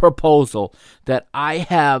best proposal that I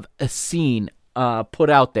have seen put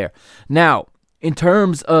out there. Now, in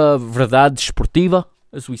terms of verdade esportiva,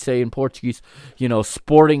 as we say in Portuguese,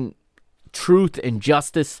 sporting truth and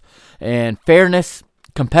justice and fairness,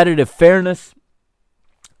 competitive fairness,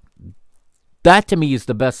 that to me is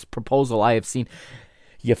the best proposal I have seen.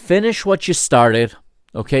 You finish what you started,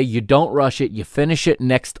 okay? You don't rush it. You finish it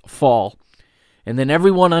next fall. And then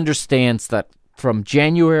everyone understands that from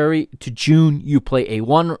January to June, you play a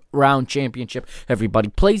one-round championship. Everybody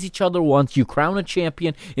plays each other once. You crown a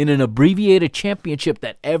champion in an abbreviated championship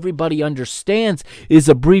that everybody understands is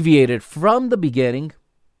abbreviated from the beginning.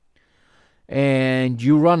 And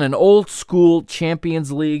you run an old-school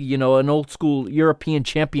Champions League, an old-school European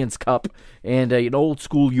Champions Cup, and an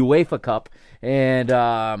old-school UEFA Cup. And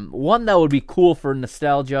one that would be cool for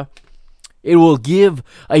nostalgia. It will give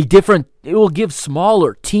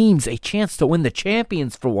smaller teams a chance to win the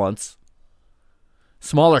champions for once.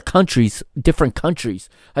 smaller countries, different countries.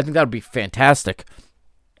 I think that would be fantastic.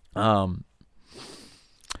 And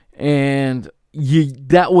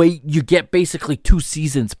that way you get basically 2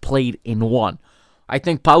 seasons played in one. I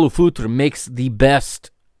think Paulo Futre makes the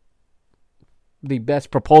best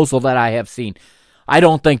proposal that I have seen. I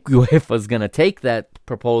don't think UEFA is going to take that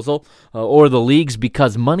proposal or the leagues,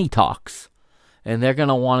 because money talks. And they're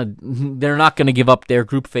not going to give up their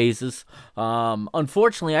group phases.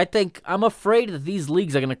 Unfortunately, I'm afraid that these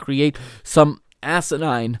leagues are going to create some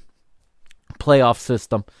asinine playoff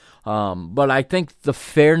system. But I think the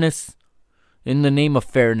fairness, in the name of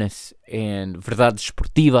fairness and verdade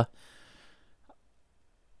esportiva,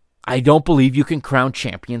 I don't believe you can crown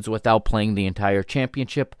champions without playing the entire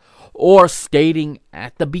championship or stating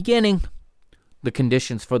at the beginning the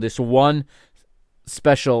conditions for this one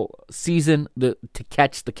special season to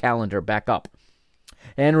catch the calendar back up.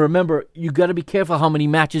 And remember, you got to be careful how many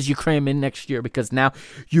matches you cram in next year, because now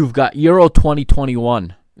you've got Euro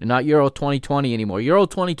 2021, not Euro 2020 anymore. Euro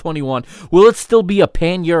 2021. Will it still be a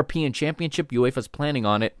pan-European championship? UEFA's planning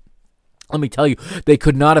on it. Let me tell you, they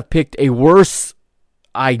could not have picked a worse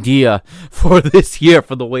idea for this year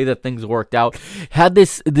for the way that things worked out. Had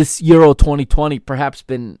this Euro 2020 perhaps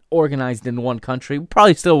been organized in one country, we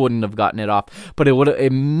probably still wouldn't have gotten it off, but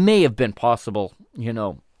it may have been possible,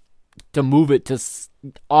 to move it to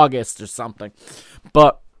August or something.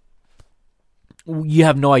 But you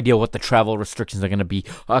have no idea what the travel restrictions are going to be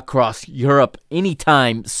across Europe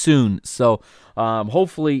anytime soon. So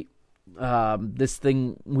hopefully this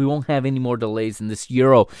thing, we won't have any more delays, and this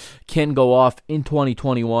Euro can go off in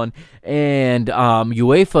 2021. And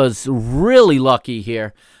UEFA's really lucky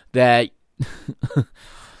here that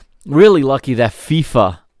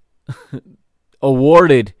FIFA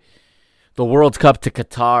awarded the World Cup to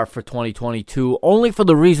Qatar for 2022, only for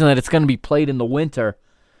the reason that it's going to be played in the winter,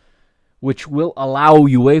 which will allow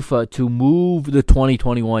UEFA to move the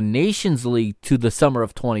 2021 Nations League to the summer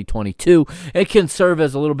of 2022. It can serve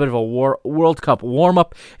as a little bit of a World Cup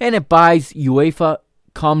warm-up, and it buys UEFA,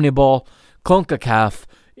 CONMEBOL, CONCACAF,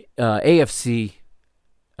 AFC,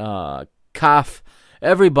 CAF,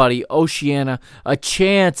 everybody, Oceania, a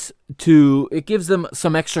chance to, it gives them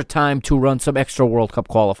some extra time to run some extra World Cup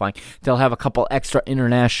qualifying. They'll have a couple extra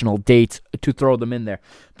international dates to throw them in there.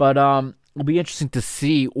 But it'll be interesting to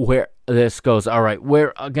see where this goes. All right,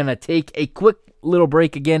 we're going to take a quick little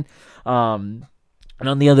break again. And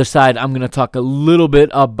on the other side, I'm going to talk a little bit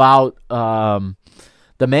about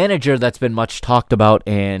the manager that's been much talked about,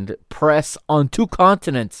 and press on 2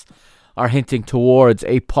 continents are hinting towards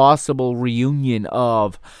a possible reunion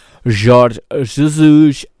of Jorge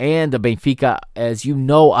Jesus and Benfica. As you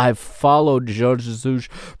know, I've followed Jorge Jesus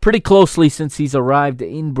pretty closely since he's arrived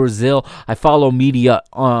in Brazil. I follow media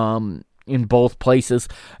in both places,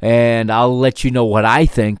 and I'll let you know what I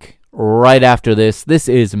think right after this. This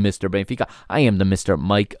is Mr. Benfica. I am the Mr.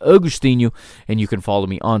 Mike Agostinho, and you can follow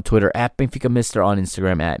me on Twitter at Benfica Mister, on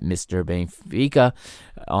Instagram at Mr. Benfica,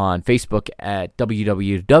 on Facebook at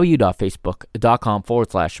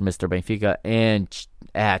www.facebook.com/Mr. Benfica, and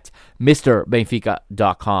at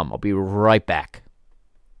MrBenfica.com. I'll be right back.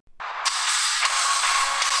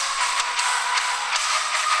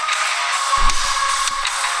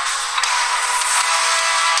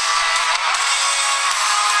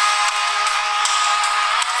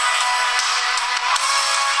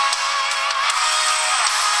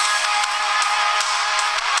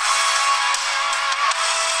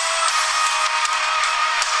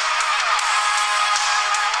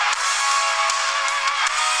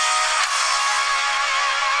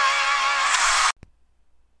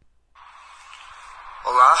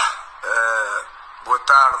 Olá, boa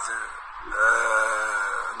tarde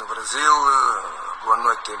no Brasil, boa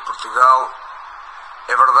noite em Portugal.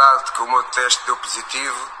 É verdade que o meu teste deu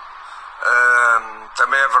positivo,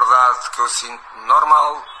 também é verdade que eu sinto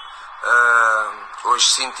normal. Hoje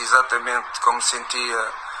sinto exatamente como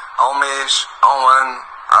sentia há um mês, há um ano,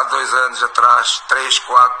 há 2 anos atrás, 3,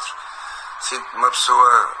 4. Sinto-me uma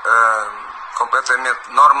pessoa completamente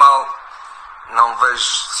normal, não vejo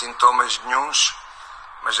sintomas nenhuns.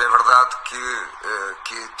 Mas é verdade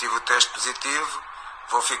que tive o teste positivo,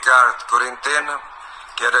 vou ficar de quarentena.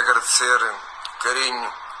 Quero agradecer o carinho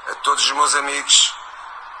a todos os meus amigos,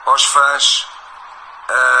 aos fãs,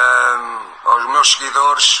 aos meus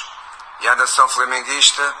seguidores e à nação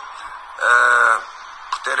flamenguista,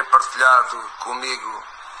 por terem partilhado comigo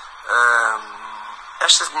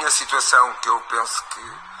esta minha situação, que eu penso que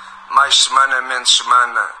mais semana, menos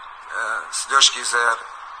semana, se Deus quiser,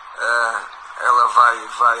 ela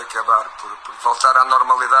vai acabar por voltar à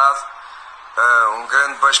normalidade. Um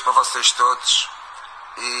grande beijo para vocês todos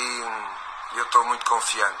e E eu estou muito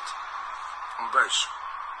confiante. Beijo.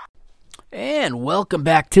 And welcome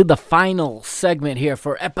back to the final segment here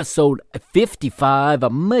for episode 55. A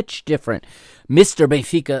much different Mr.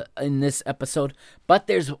 Benfica in this episode, but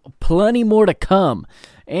there's plenty more to come.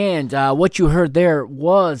 And what you heard there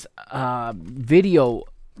was a video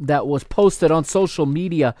that was posted on social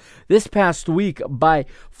media this past week by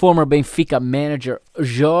former Benfica manager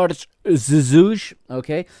Jorge Jesus,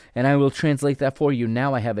 okay? And I will translate that for you.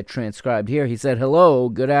 Now I have it transcribed here. He said, "Hello,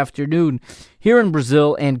 good afternoon here in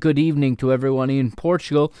Brazil, and good evening to everyone in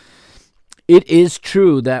Portugal. It is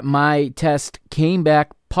true that my test came back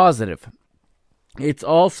positive. It's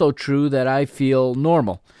also true that I feel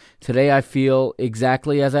normal. Today I feel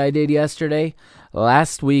exactly as I did yesterday,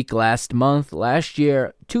 last week, last month, last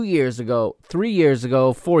year, 2 years ago, 3 years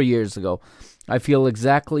ago, 4 years ago. I feel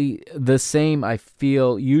exactly the same. I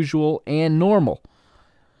feel usual and normal.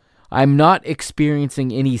 I'm not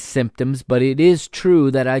experiencing any symptoms, but it is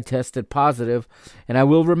true that I tested positive, and I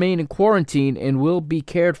will remain in quarantine and will be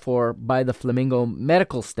cared for by the Flamengo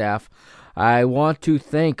medical staff. I want to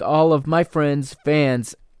thank all of my friends,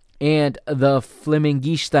 fans, and the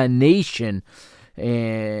Flamenguista Nation,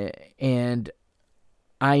 and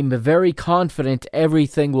I'm very confident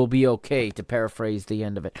everything will be okay," to paraphrase the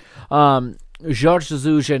end of it. Jorge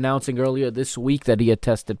Jesus announcing earlier this week that he had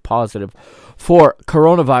tested positive for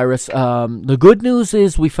coronavirus. The good news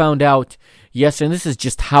is we found out, yes, and this is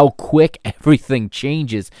just how quick everything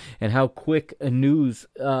changes and how quick news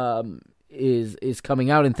is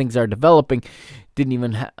coming out and things are developing. Didn't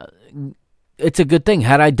even it's a good thing.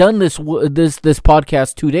 Had I done this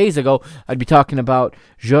podcast 2 days ago, I'd be talking about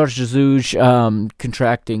Jorge Jesus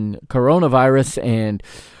contracting coronavirus. And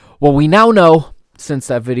what we now know, since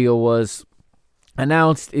that video was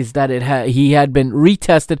announced, is that he had been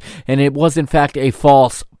retested, and it was in fact a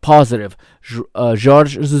false positive.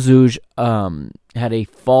 Jorge Jesus had a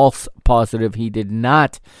false positive. He did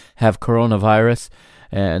not have coronavirus,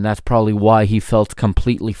 and that's probably why he felt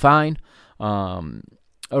completely fine.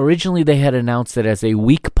 Originally, they had announced it as a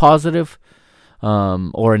weak positive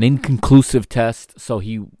or an inconclusive test, so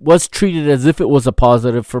he was treated as if it was a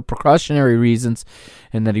positive for precautionary reasons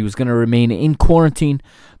and that he was going to remain in quarantine.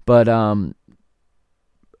 But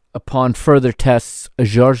upon further tests,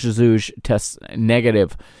 Jorge Jesus tests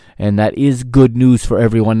negative, and that is good news for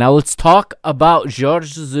everyone. Now, let's talk about Jorge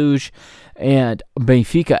Jesus and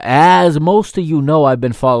Benfica. As most of you know, I've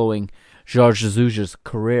been following Jorge Jesus'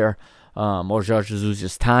 career or Jorge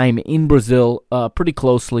Jesus' time in Brazil pretty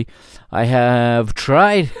closely. I have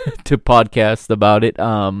tried to podcast about it.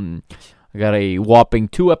 I got a whopping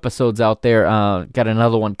 2 episodes out there. Got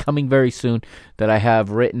another one coming very soon that I have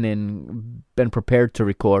written and been prepared to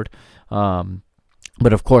record.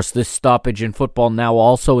 But of course, this stoppage in football now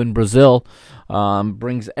also in Brazil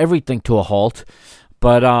brings everything to a halt.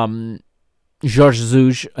 But Jorge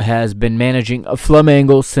Jesus has been managing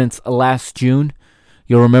Flamengo since last June.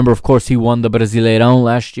 You'll remember, of course, he won the Brasileirão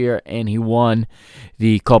last year, and he won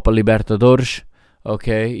the Copa Libertadores.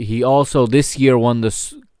 Okay, he also this year won the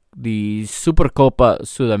Supercopa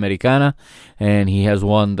Sudamericana, and he has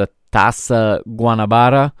won the Taça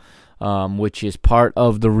Guanabara, which is part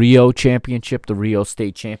of the Rio Championship, the Rio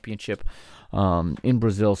State Championship in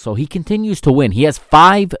Brazil. So he continues to win. He has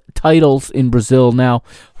 5 titles in Brazil now.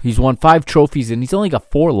 He's won 5 trophies, and he's only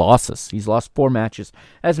got 4 losses. He's lost 4 matches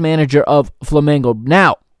as manager of Flamengo.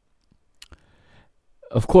 Now,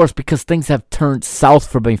 of course, because things have turned south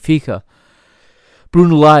for Benfica,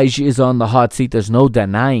 Bruno Lage is on the hot seat. There's no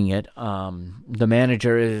denying it. The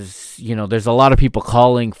manager is, there's a lot of people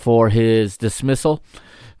calling for his dismissal.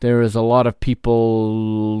 There is a lot of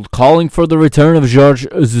people calling for the return of Jorge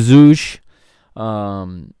Jesus.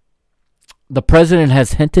 The president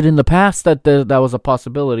has hinted in the past that that was a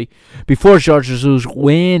possibility. Before Jorge Jesus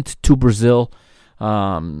went to Brazil,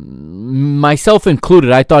 myself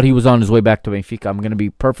included, I thought he was on his way back to Benfica. I'm going to be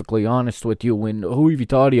perfectly honest with you. When Rui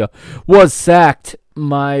Vitória was sacked,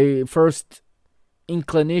 my first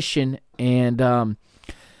inclination and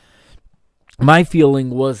my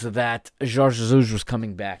feeling was that Jorge Jesus was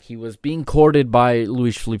coming back. He was being courted by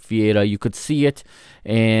Luis Felipe Vieira. You could see it,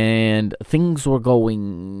 and things were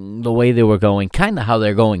going the way they were going, kind of how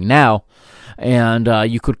they're going now. And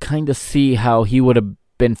you could kind of see how he would have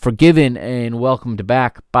been forgiven and welcomed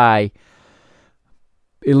back by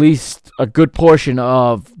at least a good portion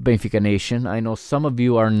of Benfica Nation. I know some of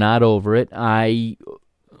you are not over it.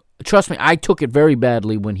 Trust me, I took it very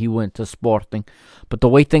badly when he went to Sporting. But the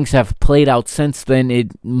way things have played out since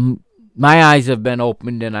then, my eyes have been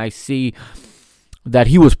opened, and I see that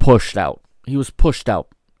he was pushed out. He was pushed out.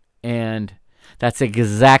 And that's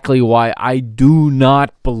exactly why I do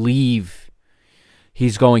not believe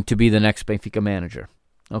he's going to be the next Benfica manager.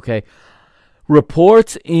 Okay.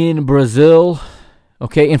 Reports in Brazil,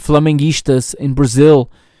 okay, in Flamenguistas in Brazil,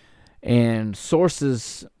 and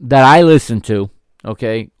sources that I listen to,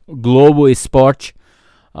 okay, Globo Esporte,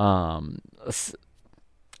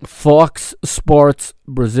 Fox Sports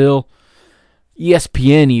Brazil,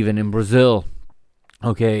 ESPN even in Brazil.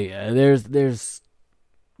 Okay, there's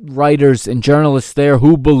writers and journalists there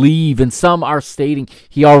who believe, and some are stating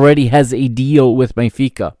he already has a deal with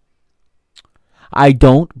Benfica. I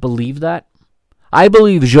don't believe that. I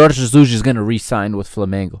believe Jorge Jesus is going to re-sign with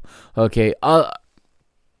Flamengo. Okay,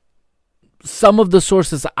 some of the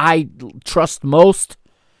sources I trust most,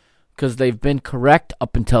 because they've been correct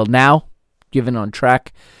up until now, given on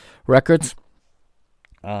track records,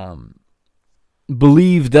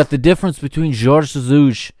 believe that the difference between Jorge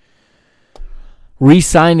Jesus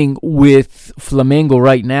re-signing with Flamengo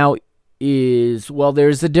right now is, well,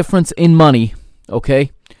 there's a difference in money,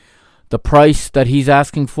 okay? The price that he's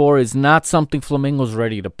asking for is not something Flamengo's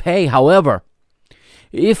ready to pay. However,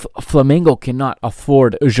 if Flamengo cannot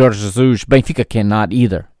afford Jorge Jesus, Benfica cannot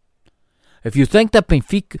either. If you think that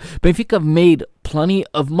Benfica made plenty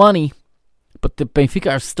of money, but the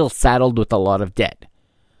Benfica are still saddled with a lot of debt.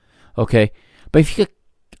 Okay? Benfica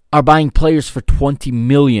are buying players for 20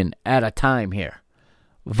 million at a time here.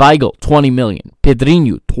 Weigl, 20 million.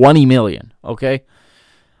 Pedrinho, 20 million. Okay?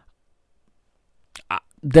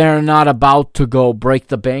 They're not about to go break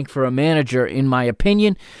the bank for a manager, in my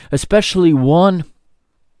opinion, especially one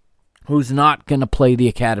who's not going to play the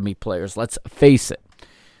academy players. Let's face it.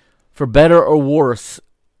 For better or worse,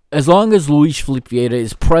 as long as Luis Felipe Vieira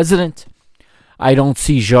is president, I don't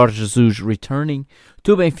see Jorge Jesus returning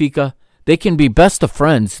to Benfica. They can be best of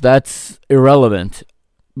friends. That's irrelevant,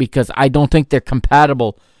 because I don't think they're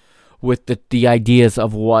compatible with the ideas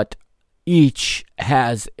of what each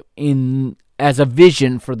has as a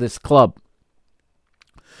vision for this club.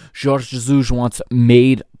 Jorge Jesus wants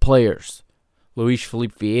made players. Luis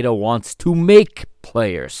Felipe Vieira wants to make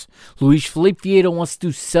players. Luis Felipe Vieira wants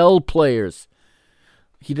to sell players.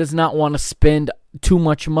 He does not want to spend too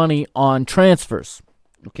much money on transfers.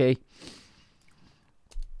 Okay?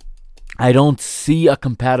 I don't see a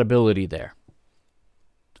compatibility there.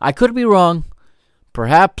 I could be wrong.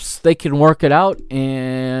 Perhaps they can work it out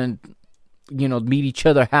and, meet each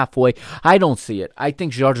other halfway. I don't see it. I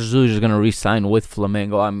think Jorge Jesus is going to re-sign with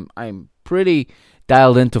Flamengo. I'm pretty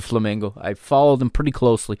dialed into Flamengo. I follow them pretty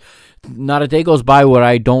closely. Not a day goes by where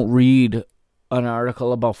I don't read an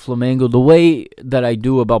article about Flamengo the way that I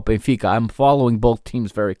do about Benfica. I'm following both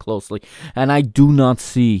teams very closely, and I do not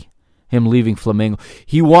see him leaving Flamengo.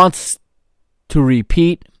 He wants to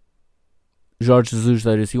repeat, Jorge Jesus,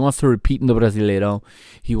 that is, he wants to repeat in the Brasileirão.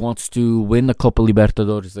 He wants to win the Copa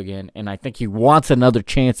Libertadores again, and I think he wants another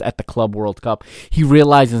chance at the Club World Cup. He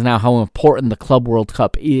realizes now how important the Club World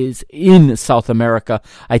Cup is in South America.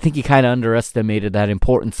 I think he kind of underestimated that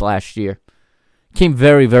importance last year. Came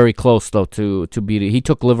very, very close, though, to beat it. He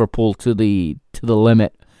took Liverpool to the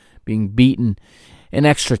limit, being beaten in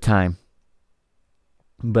extra time.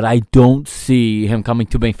 But I don't see him coming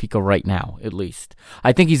to Benfica right now, at least.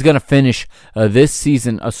 I think he's going to finish this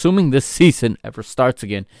season, assuming this season ever starts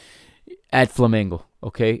again, at Flamengo.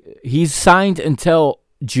 Okay? He's signed until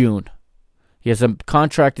June. He has a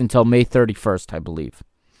contract until May 31st, I believe.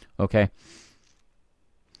 Okay?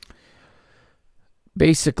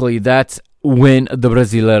 Basically, that's when the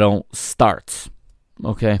Brasileirão starts.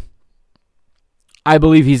 Okay? I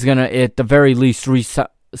believe he's going to, at the very least,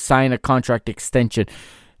 sign a contract extension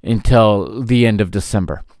until the end of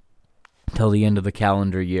December, until the end of the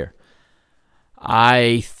calendar year.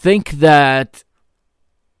 I think that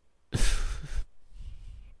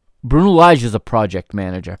Bruno Lage is a project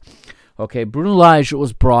manager. Okay, Bruno Lage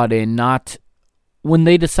was brought in not when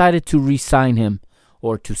they decided to re-sign him,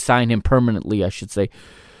 or to sign him permanently, I should say.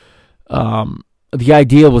 The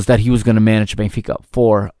idea was that he was going to manage Benfica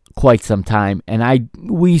for quite some time, and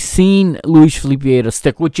we seen Luis Felipe Vieira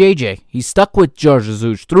stick with JJ. He stuck with Jorge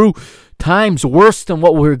Jesus through times worse than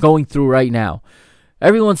what we're going through right now.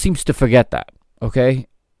 Everyone seems to forget that. Okay,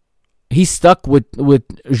 he stuck with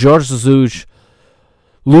Jorge Jesus,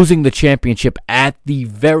 losing the championship at the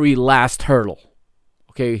very last hurdle.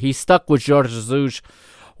 Okay, he stuck with Jorge Jesus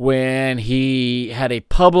when he had a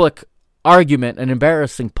public argument, an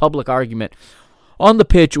embarrassing public argument on the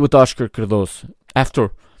pitch with Oscar Cardoso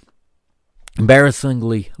after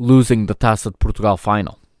embarrassingly losing the Taça de Portugal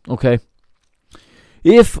final. Okay?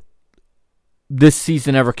 If this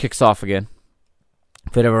season ever kicks off again,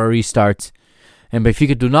 if it ever restarts, and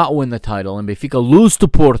Benfica do not win the title, and Benfica lose to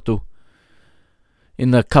Porto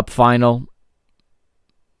in the cup final,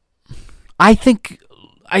 I think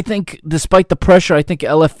I think despite the pressure, I think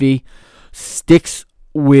LFV sticks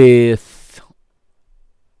with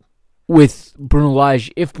Bruno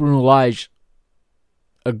Lage if Bruno Lage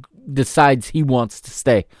decides he wants to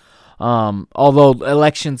stay. Although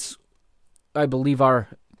elections, I believe, are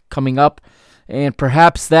coming up, and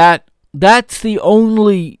perhaps that's the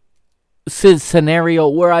only scenario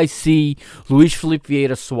where I see Luis Felipe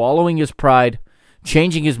Vieira swallowing his pride,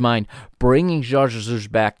 changing his mind, bringing Jorge Jesus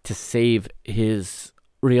back to save his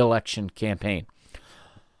re-election campaign.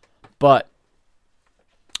 But,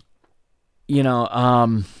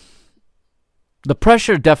 the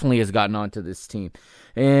pressure definitely has gotten onto this team.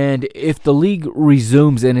 And if the league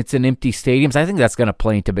resumes and it's in empty stadiums, I think that's going to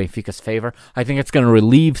play into Benfica's favor. I think it's going to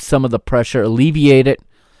relieve some of the pressure, alleviate it.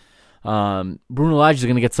 Bruno Lage is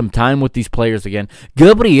going to get some time with these players again.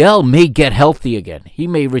 Gabriel may get healthy again. He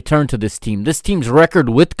may return to this team. This team's record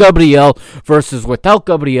with Gabriel versus without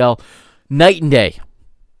Gabriel, night and day.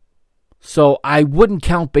 So I wouldn't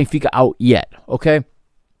count Benfica out yet, okay?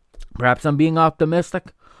 Perhaps I'm being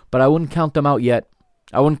optimistic, but I wouldn't count them out yet.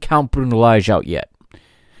 I wouldn't count Bruno Lage out yet.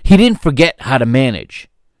 He didn't forget how to manage.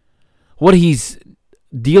 What he's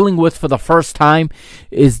dealing with for the first time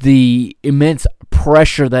is the immense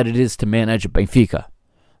pressure that it is to manage Benfica.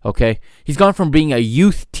 Okay? He's gone from being a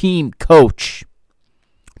youth team coach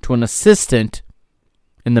to an assistant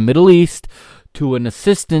in the Middle East to an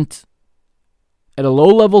assistant at a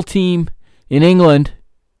low-level team in England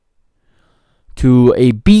to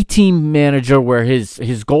a B team manager where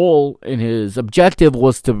his goal and his objective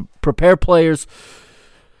was to prepare players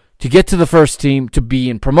to get to the first team, to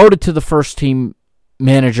be promoted to the first team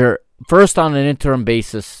manager, first on an interim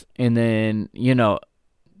basis, and then,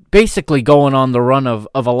 basically going on the run of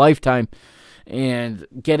a lifetime and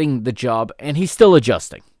getting the job, and he's still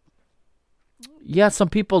adjusting. Yeah, some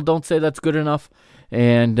people don't say that's good enough,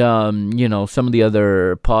 and, some of the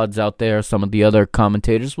other pods out there, some of the other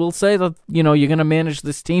commentators will say that, you're going to manage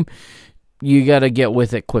this team, you got to get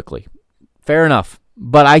with it quickly. Fair enough.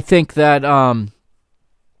 But I think that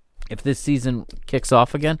if this season kicks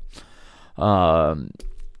off again, Bruno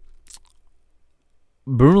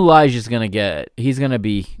Lage is going to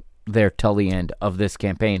be there till the end of this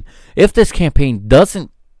campaign. If this campaign doesn't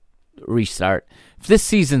restart, if this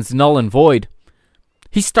season's null and void,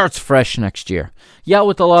 he starts fresh next year. Yeah,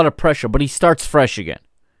 with a lot of pressure, but he starts fresh again.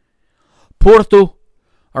 Porto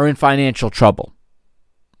are in financial trouble.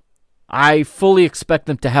 I fully expect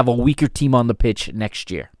them to have a weaker team on the pitch next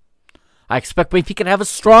year. I expect Benfica to have a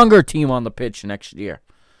stronger team on the pitch next year.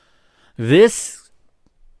 This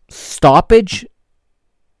stoppage,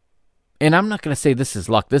 and I'm not going to say this is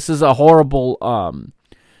luck. This is a horrible,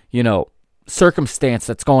 circumstance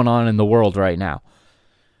that's going on in the world right now.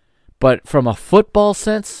 But from a football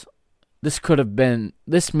sense, this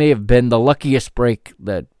may have been the luckiest break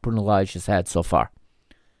that Bruno Lage has had so far.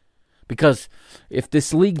 Because if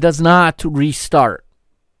this league does not restart,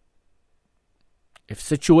 if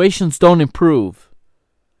situations don't improve,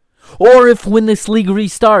 or if when this league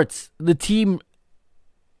restarts, the team,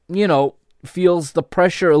 feels the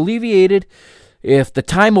pressure alleviated, if the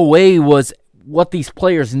time away was what these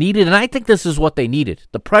players needed, and I think this is what they needed.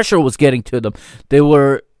 The pressure was getting to them. It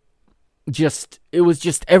was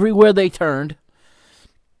just everywhere they turned.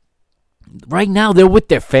 Right now, they're with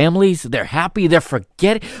their families. They're happy. They're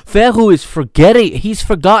forgetting. Ferro is forgetting. He's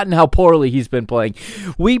forgotten how poorly he's been playing.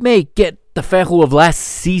 We may get the Ferro of last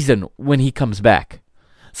season when he comes back.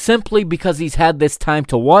 Simply because he's had this time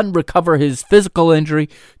to, 1, recover his physical injury,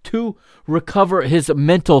 2, recover his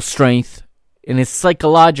mental strength and his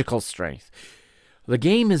psychological strength. The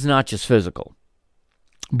game is not just physical.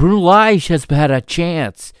 Bruno Lage has had a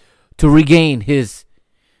chance to regain his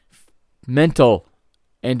mental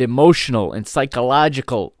and emotional and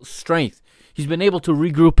psychological strength. He's been able to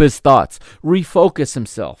regroup his thoughts, refocus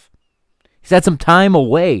himself. He's had some time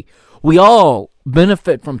away. We all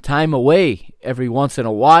benefit from time away every once in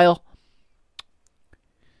a while.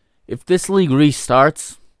 If this league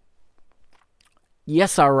restarts,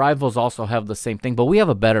 yes, our rivals also have the same thing, but we have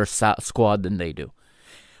a better squad than they do.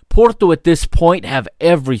 Porto at this point have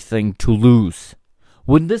everything to lose.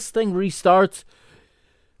 When this thing restarts,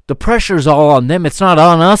 the pressure's all on them. It's not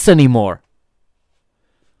on us anymore.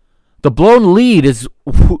 The blown lead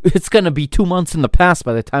it's going to be 2 months in the past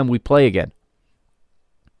by the time we play again.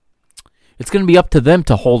 It's going to be up to them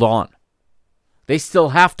to hold on. They still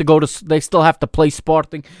have to play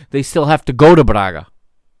Sporting. They still have to go to Braga.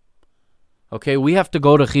 Okay, we have to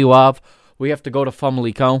go to Rio Ave. We have to go to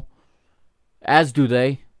Famalicão. As do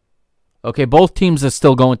they. Okay, both teams are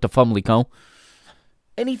still going to Famalicão.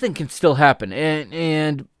 Anything can still happen.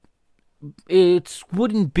 And it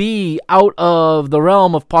wouldn't be out of the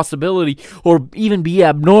realm of possibility or even be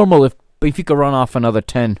abnormal if Benfica run off another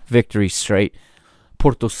 10 victories straight.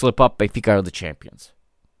 Porto slip up, Benfica are the champions.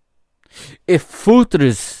 If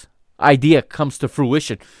Futre's idea comes to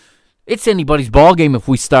fruition, it's anybody's ball game if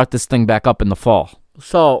we start this thing back up in the fall.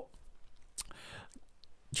 So,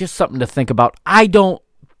 just something to think about. I don't,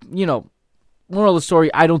 moral of the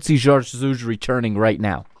story, I don't see Jorge Jesus returning right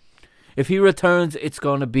now. If he returns, it's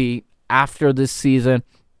going to be after this season.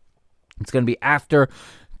 It's going to be after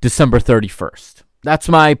December 31st. That's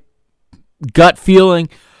my gut feeling,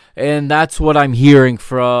 and that's what I'm hearing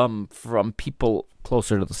from people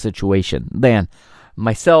closer to the situation than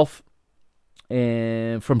myself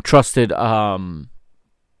and from trusted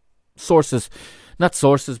sources. Not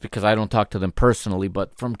sources because I don't talk to them personally,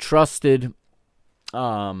 but from trusted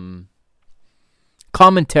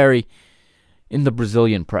commentary in the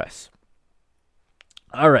Brazilian press.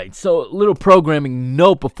 All right, so a little programming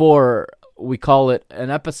note before we call it an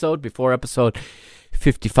episode, before episode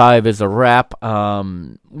 55 is a wrap.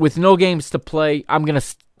 With no games to play, I'm going to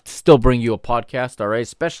still bring you a podcast, all right?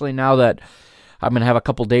 Especially now that I'm going to have a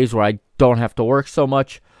couple days where I don't have to work so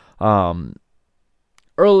much.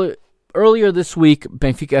 Earlier this week,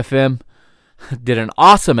 Benfica FM did an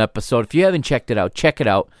awesome episode. If you haven't checked it out, check it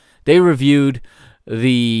out. They reviewed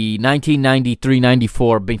the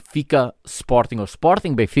 1993-94 Benfica Sporting, or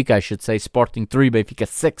Sporting Benfica, I should say, Sporting 3, Benfica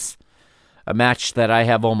 6, a match that I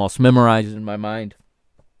have almost memorized in my mind.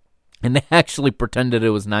 And they actually pretended it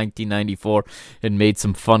was 1994 and made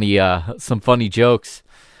some funny jokes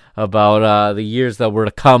about the years that were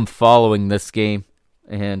to come following this game.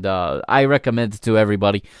 And I recommend it to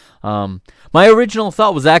everybody. My original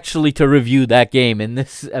thought was actually to review that game in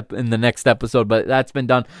the next episode, but that's been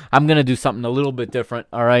done. I'm gonna do something a little bit different.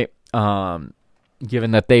 All right.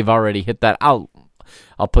 Given that they've already hit that, I'll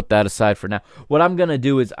put that aside for now. What I'm gonna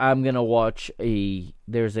do is I'm gonna watch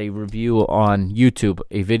there's a review on YouTube,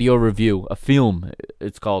 a video review, a film.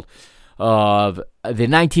 It's called of the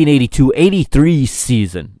 1982-83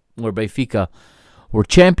 season where Benfica were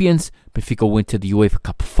champions. Benfica went to the UEFA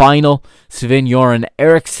Cup final. Sven-Göran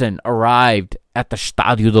Eriksson arrived at the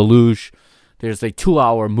Stadio da Luz. There's a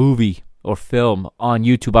 2-hour movie or film on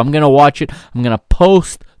YouTube. I'm going to watch it. I'm going to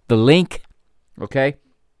post the link, okay,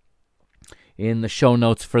 in the show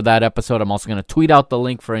notes for that episode. I'm also going to tweet out the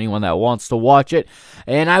link for anyone that wants to watch it.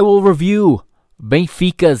 And I will review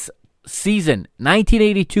Benfica's season,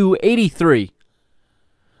 1982-83.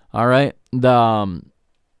 All right?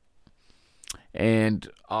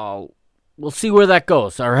 We'll see where that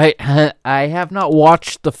goes, all right? I have not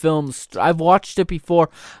watched the film. I've watched it before.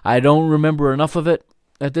 I don't remember enough of it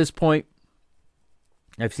at this point.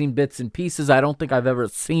 I've seen bits and pieces. I don't think I've ever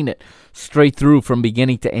seen it straight through from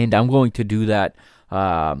beginning to end. I'm going to do that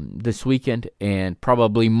this weekend, and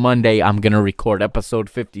probably Monday I'm going to record episode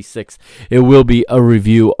 56. It will be a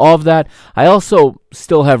review of that. I also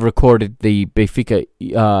still have recorded the Benfica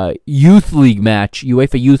Youth League match,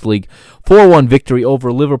 UEFA Youth League, 4-1 victory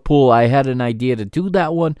over Liverpool. I had an idea to do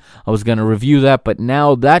that one. I was going to review that, but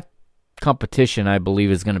now that competition, I believe,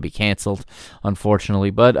 is going to be canceled,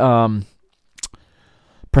 unfortunately. But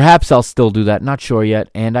perhaps I'll still do that. Not sure yet.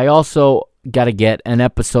 And I also got to get an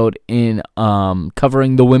episode in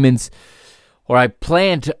covering the women's, or I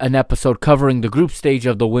planned an episode covering the group stage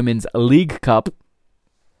of the Women's League Cup.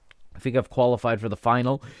 I think I've qualified for the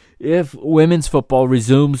final. If women's football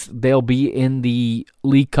resumes, they'll be in the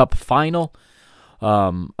League Cup final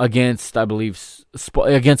against, I believe,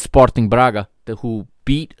 against Sporting Braga, who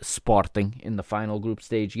beat Sporting in the final group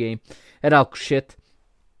stage game at Alcochete.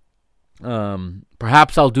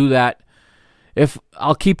 Perhaps I'll do that. If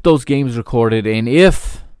I'll keep those games recorded, and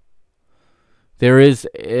if there is,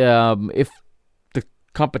 if the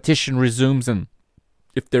competition resumes, and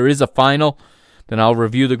if there is a final, then I'll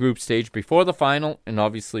review the group stage before the final, and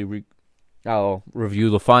obviously I'll review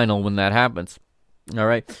the final when that happens. All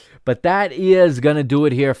right, but that is gonna do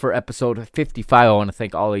it here for episode 55. I want to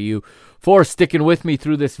thank all of you for sticking with me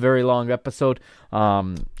through this very long episode.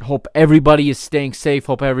 Hope everybody is staying safe.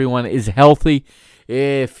 Hope everyone is healthy.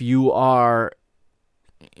 If you are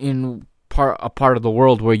in a part of the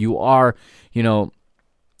world where you are,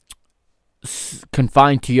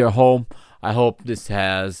 confined to your home, I hope this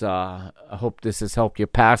has helped you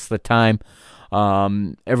pass the time.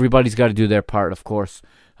 Everybody's got to do their part, of course.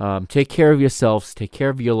 Take care of yourselves. Take care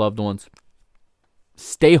of your loved ones.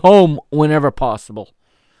 Stay home whenever possible.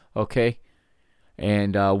 Okay?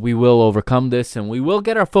 And we will overcome this, and we will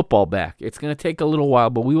get our football back. It's going to take a little while,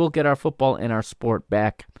 but we will get our football and our sport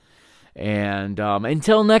back. And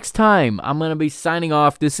until next time, I'm going to be signing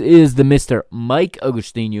off. This is the Mr. Mike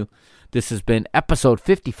Agustinu, This has been episode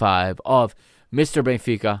 55 of Mr.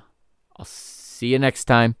 Benfica. I'll see you next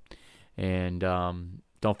time. And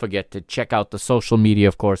don't forget to check out the social media,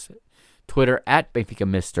 of course. Twitter at Benfica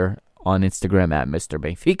Mister. On Instagram at Mr.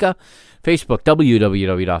 Benfica. Facebook,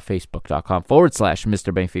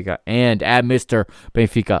 www.facebook.com/Mr. Benfica. And at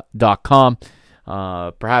MrBenfica.com.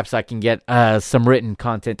 Perhaps I can get some written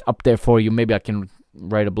content up there for you. Maybe I can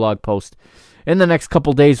write a blog post in the next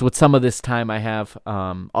couple days with some of this time I have.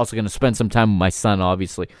 Also going to spend some time with my son,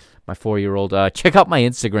 obviously, my 4-year-old. Check out my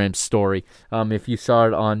Instagram story. If you saw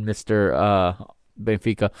it on Mr.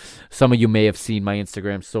 Benfica, some of you may have seen my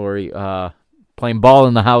Instagram story. Playing ball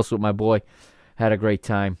in the house with my boy. Had a great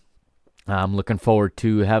time. I'm looking forward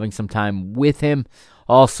to having some time with him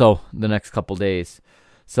also the next couple days.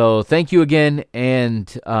 So thank you again,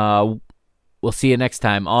 and we'll see you next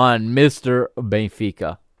time on Mr.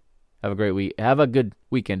 Benfica. Have a great week. Have a good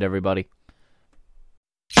weekend, everybody.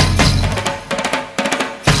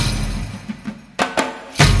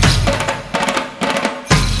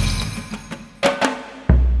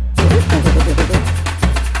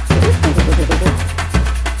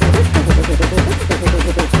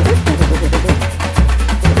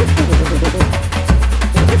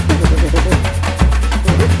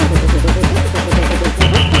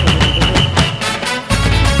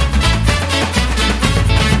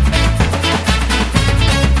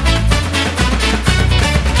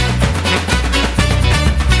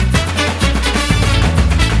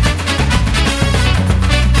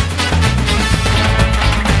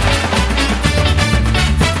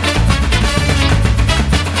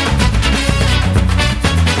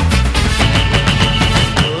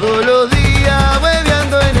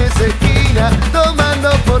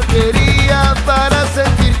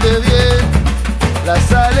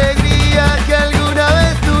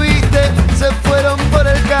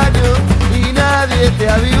 Te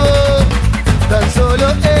avivó, tan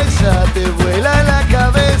solo ella te vuela la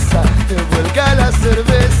cabeza, te vuelca la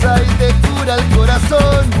cerveza y te cura el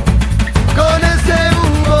corazón. Con ese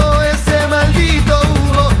humo, ese maldito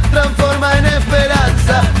humo, transforma en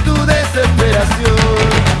esperanza tu desesperación.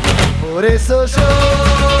 Por eso yo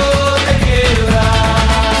te quiero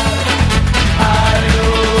dar algo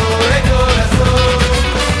de corazón.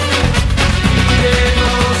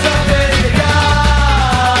 Iremos a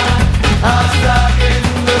festejar hasta que el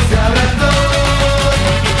mundo se abra en dos.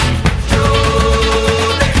 Yo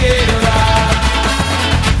te quiero dar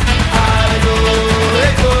algo de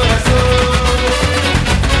corazón.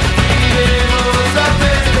 Iremos a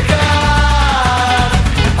festejar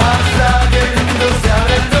hasta que el mundo se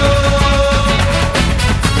abra en dos.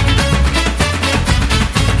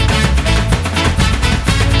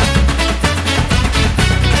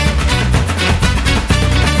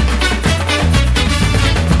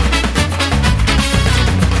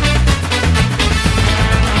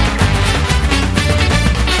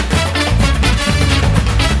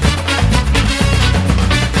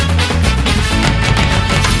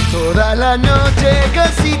 Toda la noche,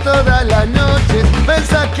 casi toda la noche,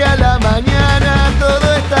 pensás que a la mañana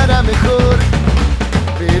todo estará mejor.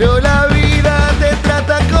 Pero la vida te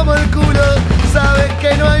trata como el culo, sabes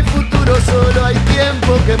que no hay futuro, solo hay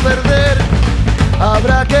tiempo que perder.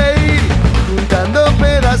 Habrá que ir juntando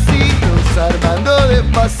pedacitos, armando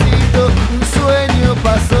despacito un sueño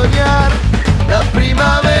para soñar. La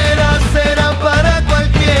primavera